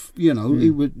enough. He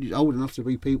was old enough to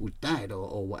be people's dad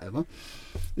or whatever.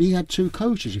 He had 2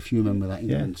 coaches, if you remember that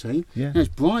England team. Yeah. There's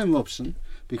Brian Robson,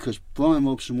 because Brian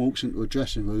Robson walks into a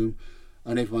dressing room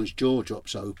and everyone's jaw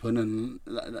drops open and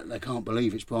they can't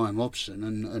believe it's Brian Robson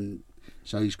and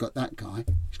so he's got that guy.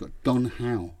 He's got Don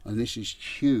Howe, and this is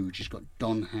huge. He's got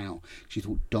Don Howe. She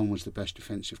thought Don was the best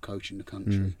defensive coach in the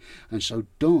country, and so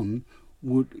Don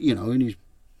would, in his,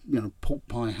 pork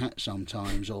pie hat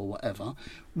sometimes or whatever,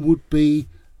 would be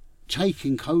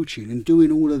taking coaching and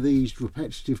doing all of these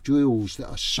repetitive drills that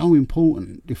are so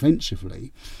important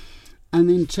defensively. And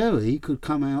then Terry could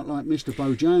come out like Mr.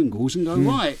 Bojangles and go,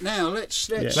 right, now let's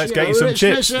get you some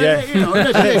chips.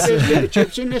 Let's get the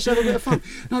chips in, let's have a bit of fun.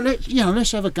 No,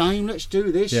 let's have a game, let's do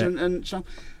this and so,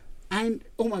 and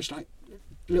almost like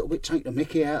a little bit take the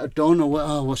mickey out of Don,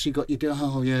 or what's he got you doing?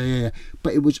 Oh yeah.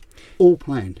 But it was all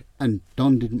planned, and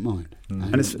Don didn't mind.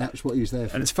 And that's what he was there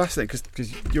for. And it's fascinating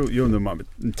because you'll know, Mark,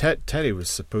 but Terry was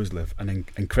supposedly an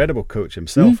incredible coach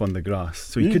himself on the grass,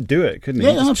 so he could do it, couldn't he?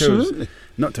 Yeah, absolutely.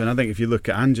 Not to, and I think if you look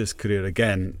at Ange's career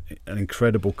again, an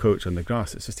incredible coach on the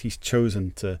grass. It's just he's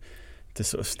chosen to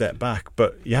sort of step back.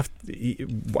 But I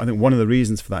think one of the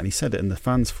reasons for that, and he said it in the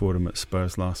fans forum at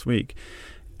Spurs last week.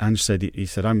 Ange said he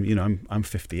said I'm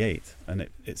 58, and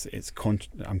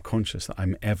I'm conscious that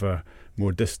I'm ever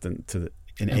more distant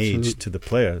in age to the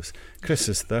players. Chris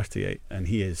is 38 and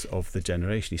he is of the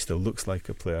generation. He still looks like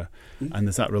a player, and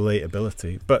there's that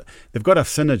relatability. But they've got to have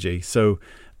synergy. So,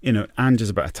 Ange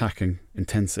is about attacking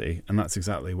intensity, and that's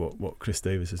exactly what Chris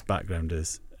Davis's background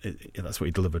is. That's what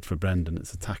he delivered for Brendan.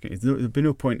 It's attacking. There'd be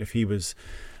no point if he was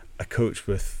a coach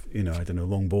with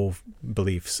long ball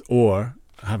beliefs, or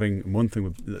having one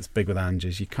thing that's big with Ange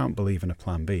is you can't believe in a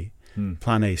plan B.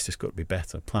 Plan A's just got to be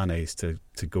better. Plan A's to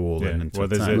go all in and to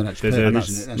attack.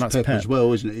 That's Pep as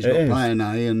well, isn't it? He's got plan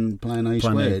A and plan A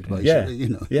squared,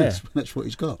 basically. That's what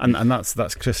he's got. And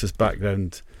that's Chris's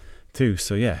background too.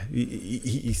 So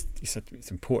he said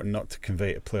it's important not to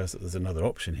convey to players that there's another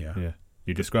option here.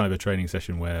 You describe a training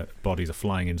session where bodies are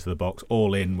flying into the box,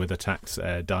 all in with attacks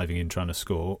diving in trying to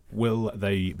score. Will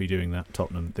they be doing that,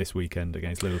 Tottenham, this weekend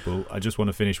against Liverpool? I just want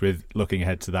to finish with looking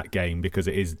ahead to that game because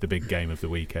it is the big game of the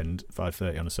weekend,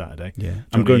 5:30 on a Saturday. Yeah,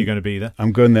 Are you going to be there?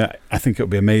 I'm going there. I think it'll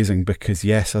be amazing because,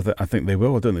 yes, I think they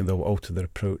will. I don't think they'll alter their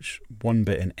approach one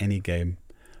bit in any game.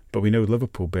 But we know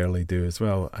Liverpool barely do as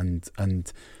well. And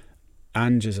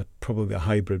Ange is probably a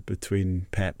hybrid between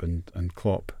Pep and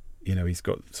Klopp. You know, he's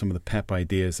got some of the Pep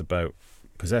ideas about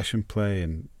possession play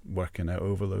and working out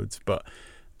overloads, but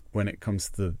when it comes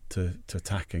to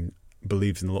attacking,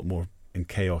 believes in a lot more in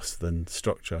chaos than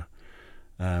structure,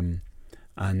 and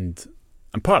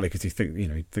partly because he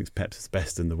thinks Pep's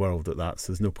best in the world at that,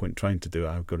 so there's no point trying to do it.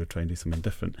 I've got to try and do something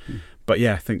different. But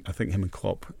yeah, I think him and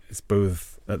Klopp is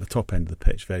both at the top end of the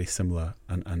pitch, very similar,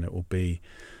 and it will be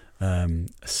a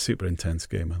super intense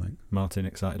game, I think. Martin,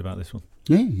 excited about this one?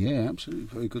 Yeah, absolutely.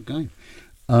 Very good game.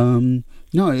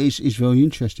 No, it's very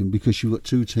interesting because you've got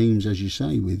two teams, as you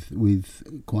say,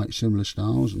 with quite similar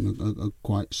styles and a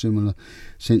quite similar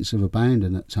sense of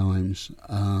abandon at times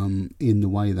in the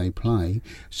way they play.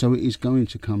 So it is going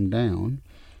to come down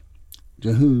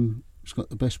to who's got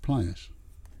the best players.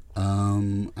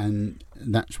 And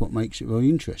that's what makes it very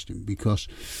interesting because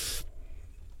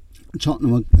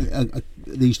Tottenham,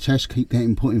 these tests keep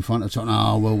getting put in front of Tottenham.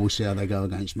 Oh, well, we'll see how they go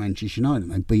against Manchester United.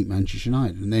 And they beat Manchester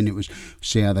United. And then it was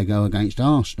see how they go against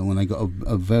Arsenal. And they got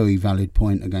a very valid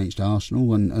point against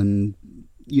Arsenal. And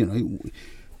you know,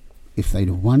 if they'd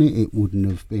have won it, it wouldn't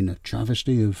have been a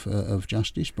travesty of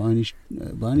justice by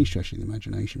any stretch of the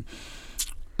imagination.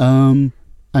 And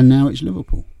now it's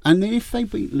Liverpool. And then if they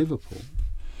beat Liverpool,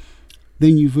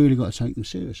 then you've really got to take them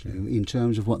seriously in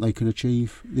terms of what they can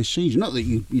achieve this season. Not that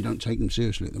you don't take them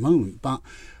seriously at the moment, but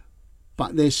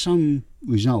there's some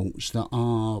results that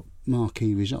are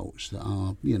marquee results that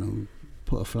are, you know,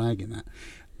 put a flag in that.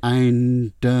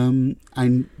 And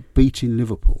beating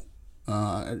Liverpool.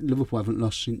 Liverpool haven't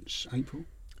lost since April.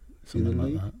 Something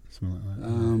like that.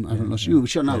 Haven't lost.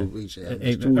 It's early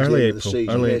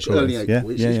April. Early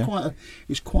April.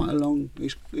 It's quite a long.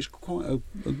 It's quite a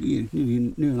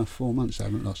near enough 4 months they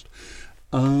haven't lost.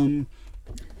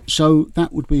 So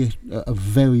that would be a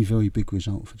very, very big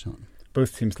result for Tottenham.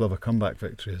 Both teams love a comeback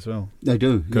victory as well. They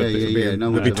do. Yeah.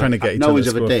 No one's trying to get each no one's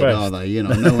ever dead, first. are they? You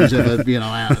know, no one's ever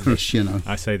out of this. You know.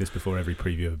 I say this before every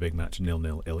preview of a big match: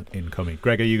 0-0 incoming.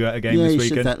 Gregor, you got a game this weekend? weekend?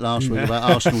 Yeah, you said that last week about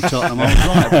Arsenal Tottenham. I was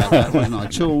right about that, wasn't I?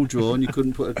 2-2 draw, and you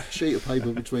couldn't put a sheet of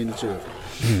paper between the two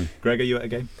of them. Gregor, you at a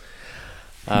game?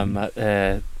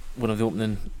 At one of the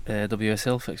opening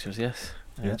WSL fixtures. Yes,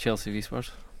 Chelsea v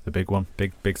Spurs. The big one,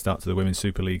 big start to the Women's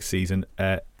Super League season.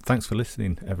 Thanks for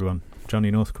listening, everyone. Johnny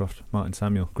Northcroft, Martin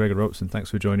Samuel, Gregor Robertson, thanks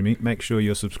for joining me. Make sure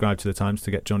you're subscribed to The Times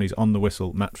to get Johnny's On the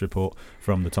Whistle match report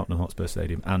from the Tottenham Hotspur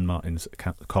Stadium and Martin's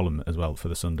column as well for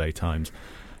the Sunday Times.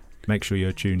 Make sure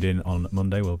you're tuned in on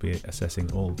Monday. We'll be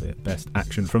assessing all the best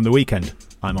action from the weekend.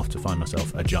 I'm off to find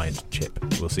myself a giant chip.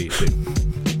 We'll see you soon.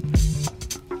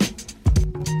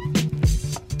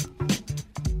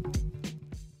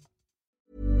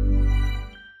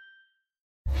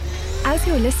 As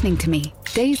you're listening to me,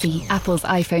 Daisy, Apple's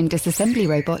iPhone disassembly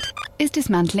robot, is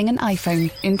dismantling an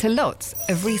iPhone into lots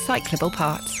of recyclable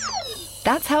parts.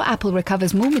 That's how Apple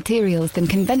recovers more materials than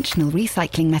conventional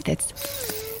recycling methods.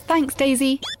 Thanks,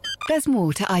 Daisy. There's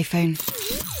more to iPhone.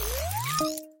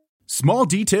 Small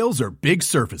details are big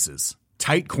surfaces.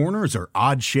 Tight corners are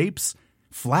odd shapes.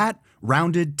 Flat,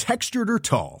 rounded, textured, or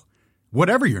tall.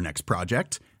 Whatever your next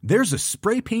project, there's a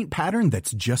spray paint pattern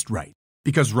that's just right.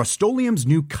 Because Rust-Oleum's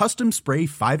new Custom Spray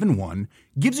 5-in-1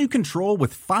 gives you control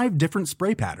with 5 different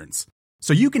spray patterns.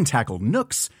 So you can tackle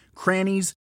nooks,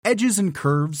 crannies, edges, and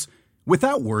curves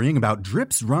without worrying about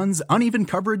drips, runs, uneven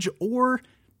coverage, or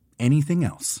anything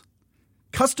else.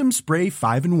 Custom Spray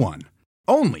 5-in-1.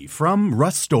 Only from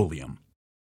Rust-Oleum.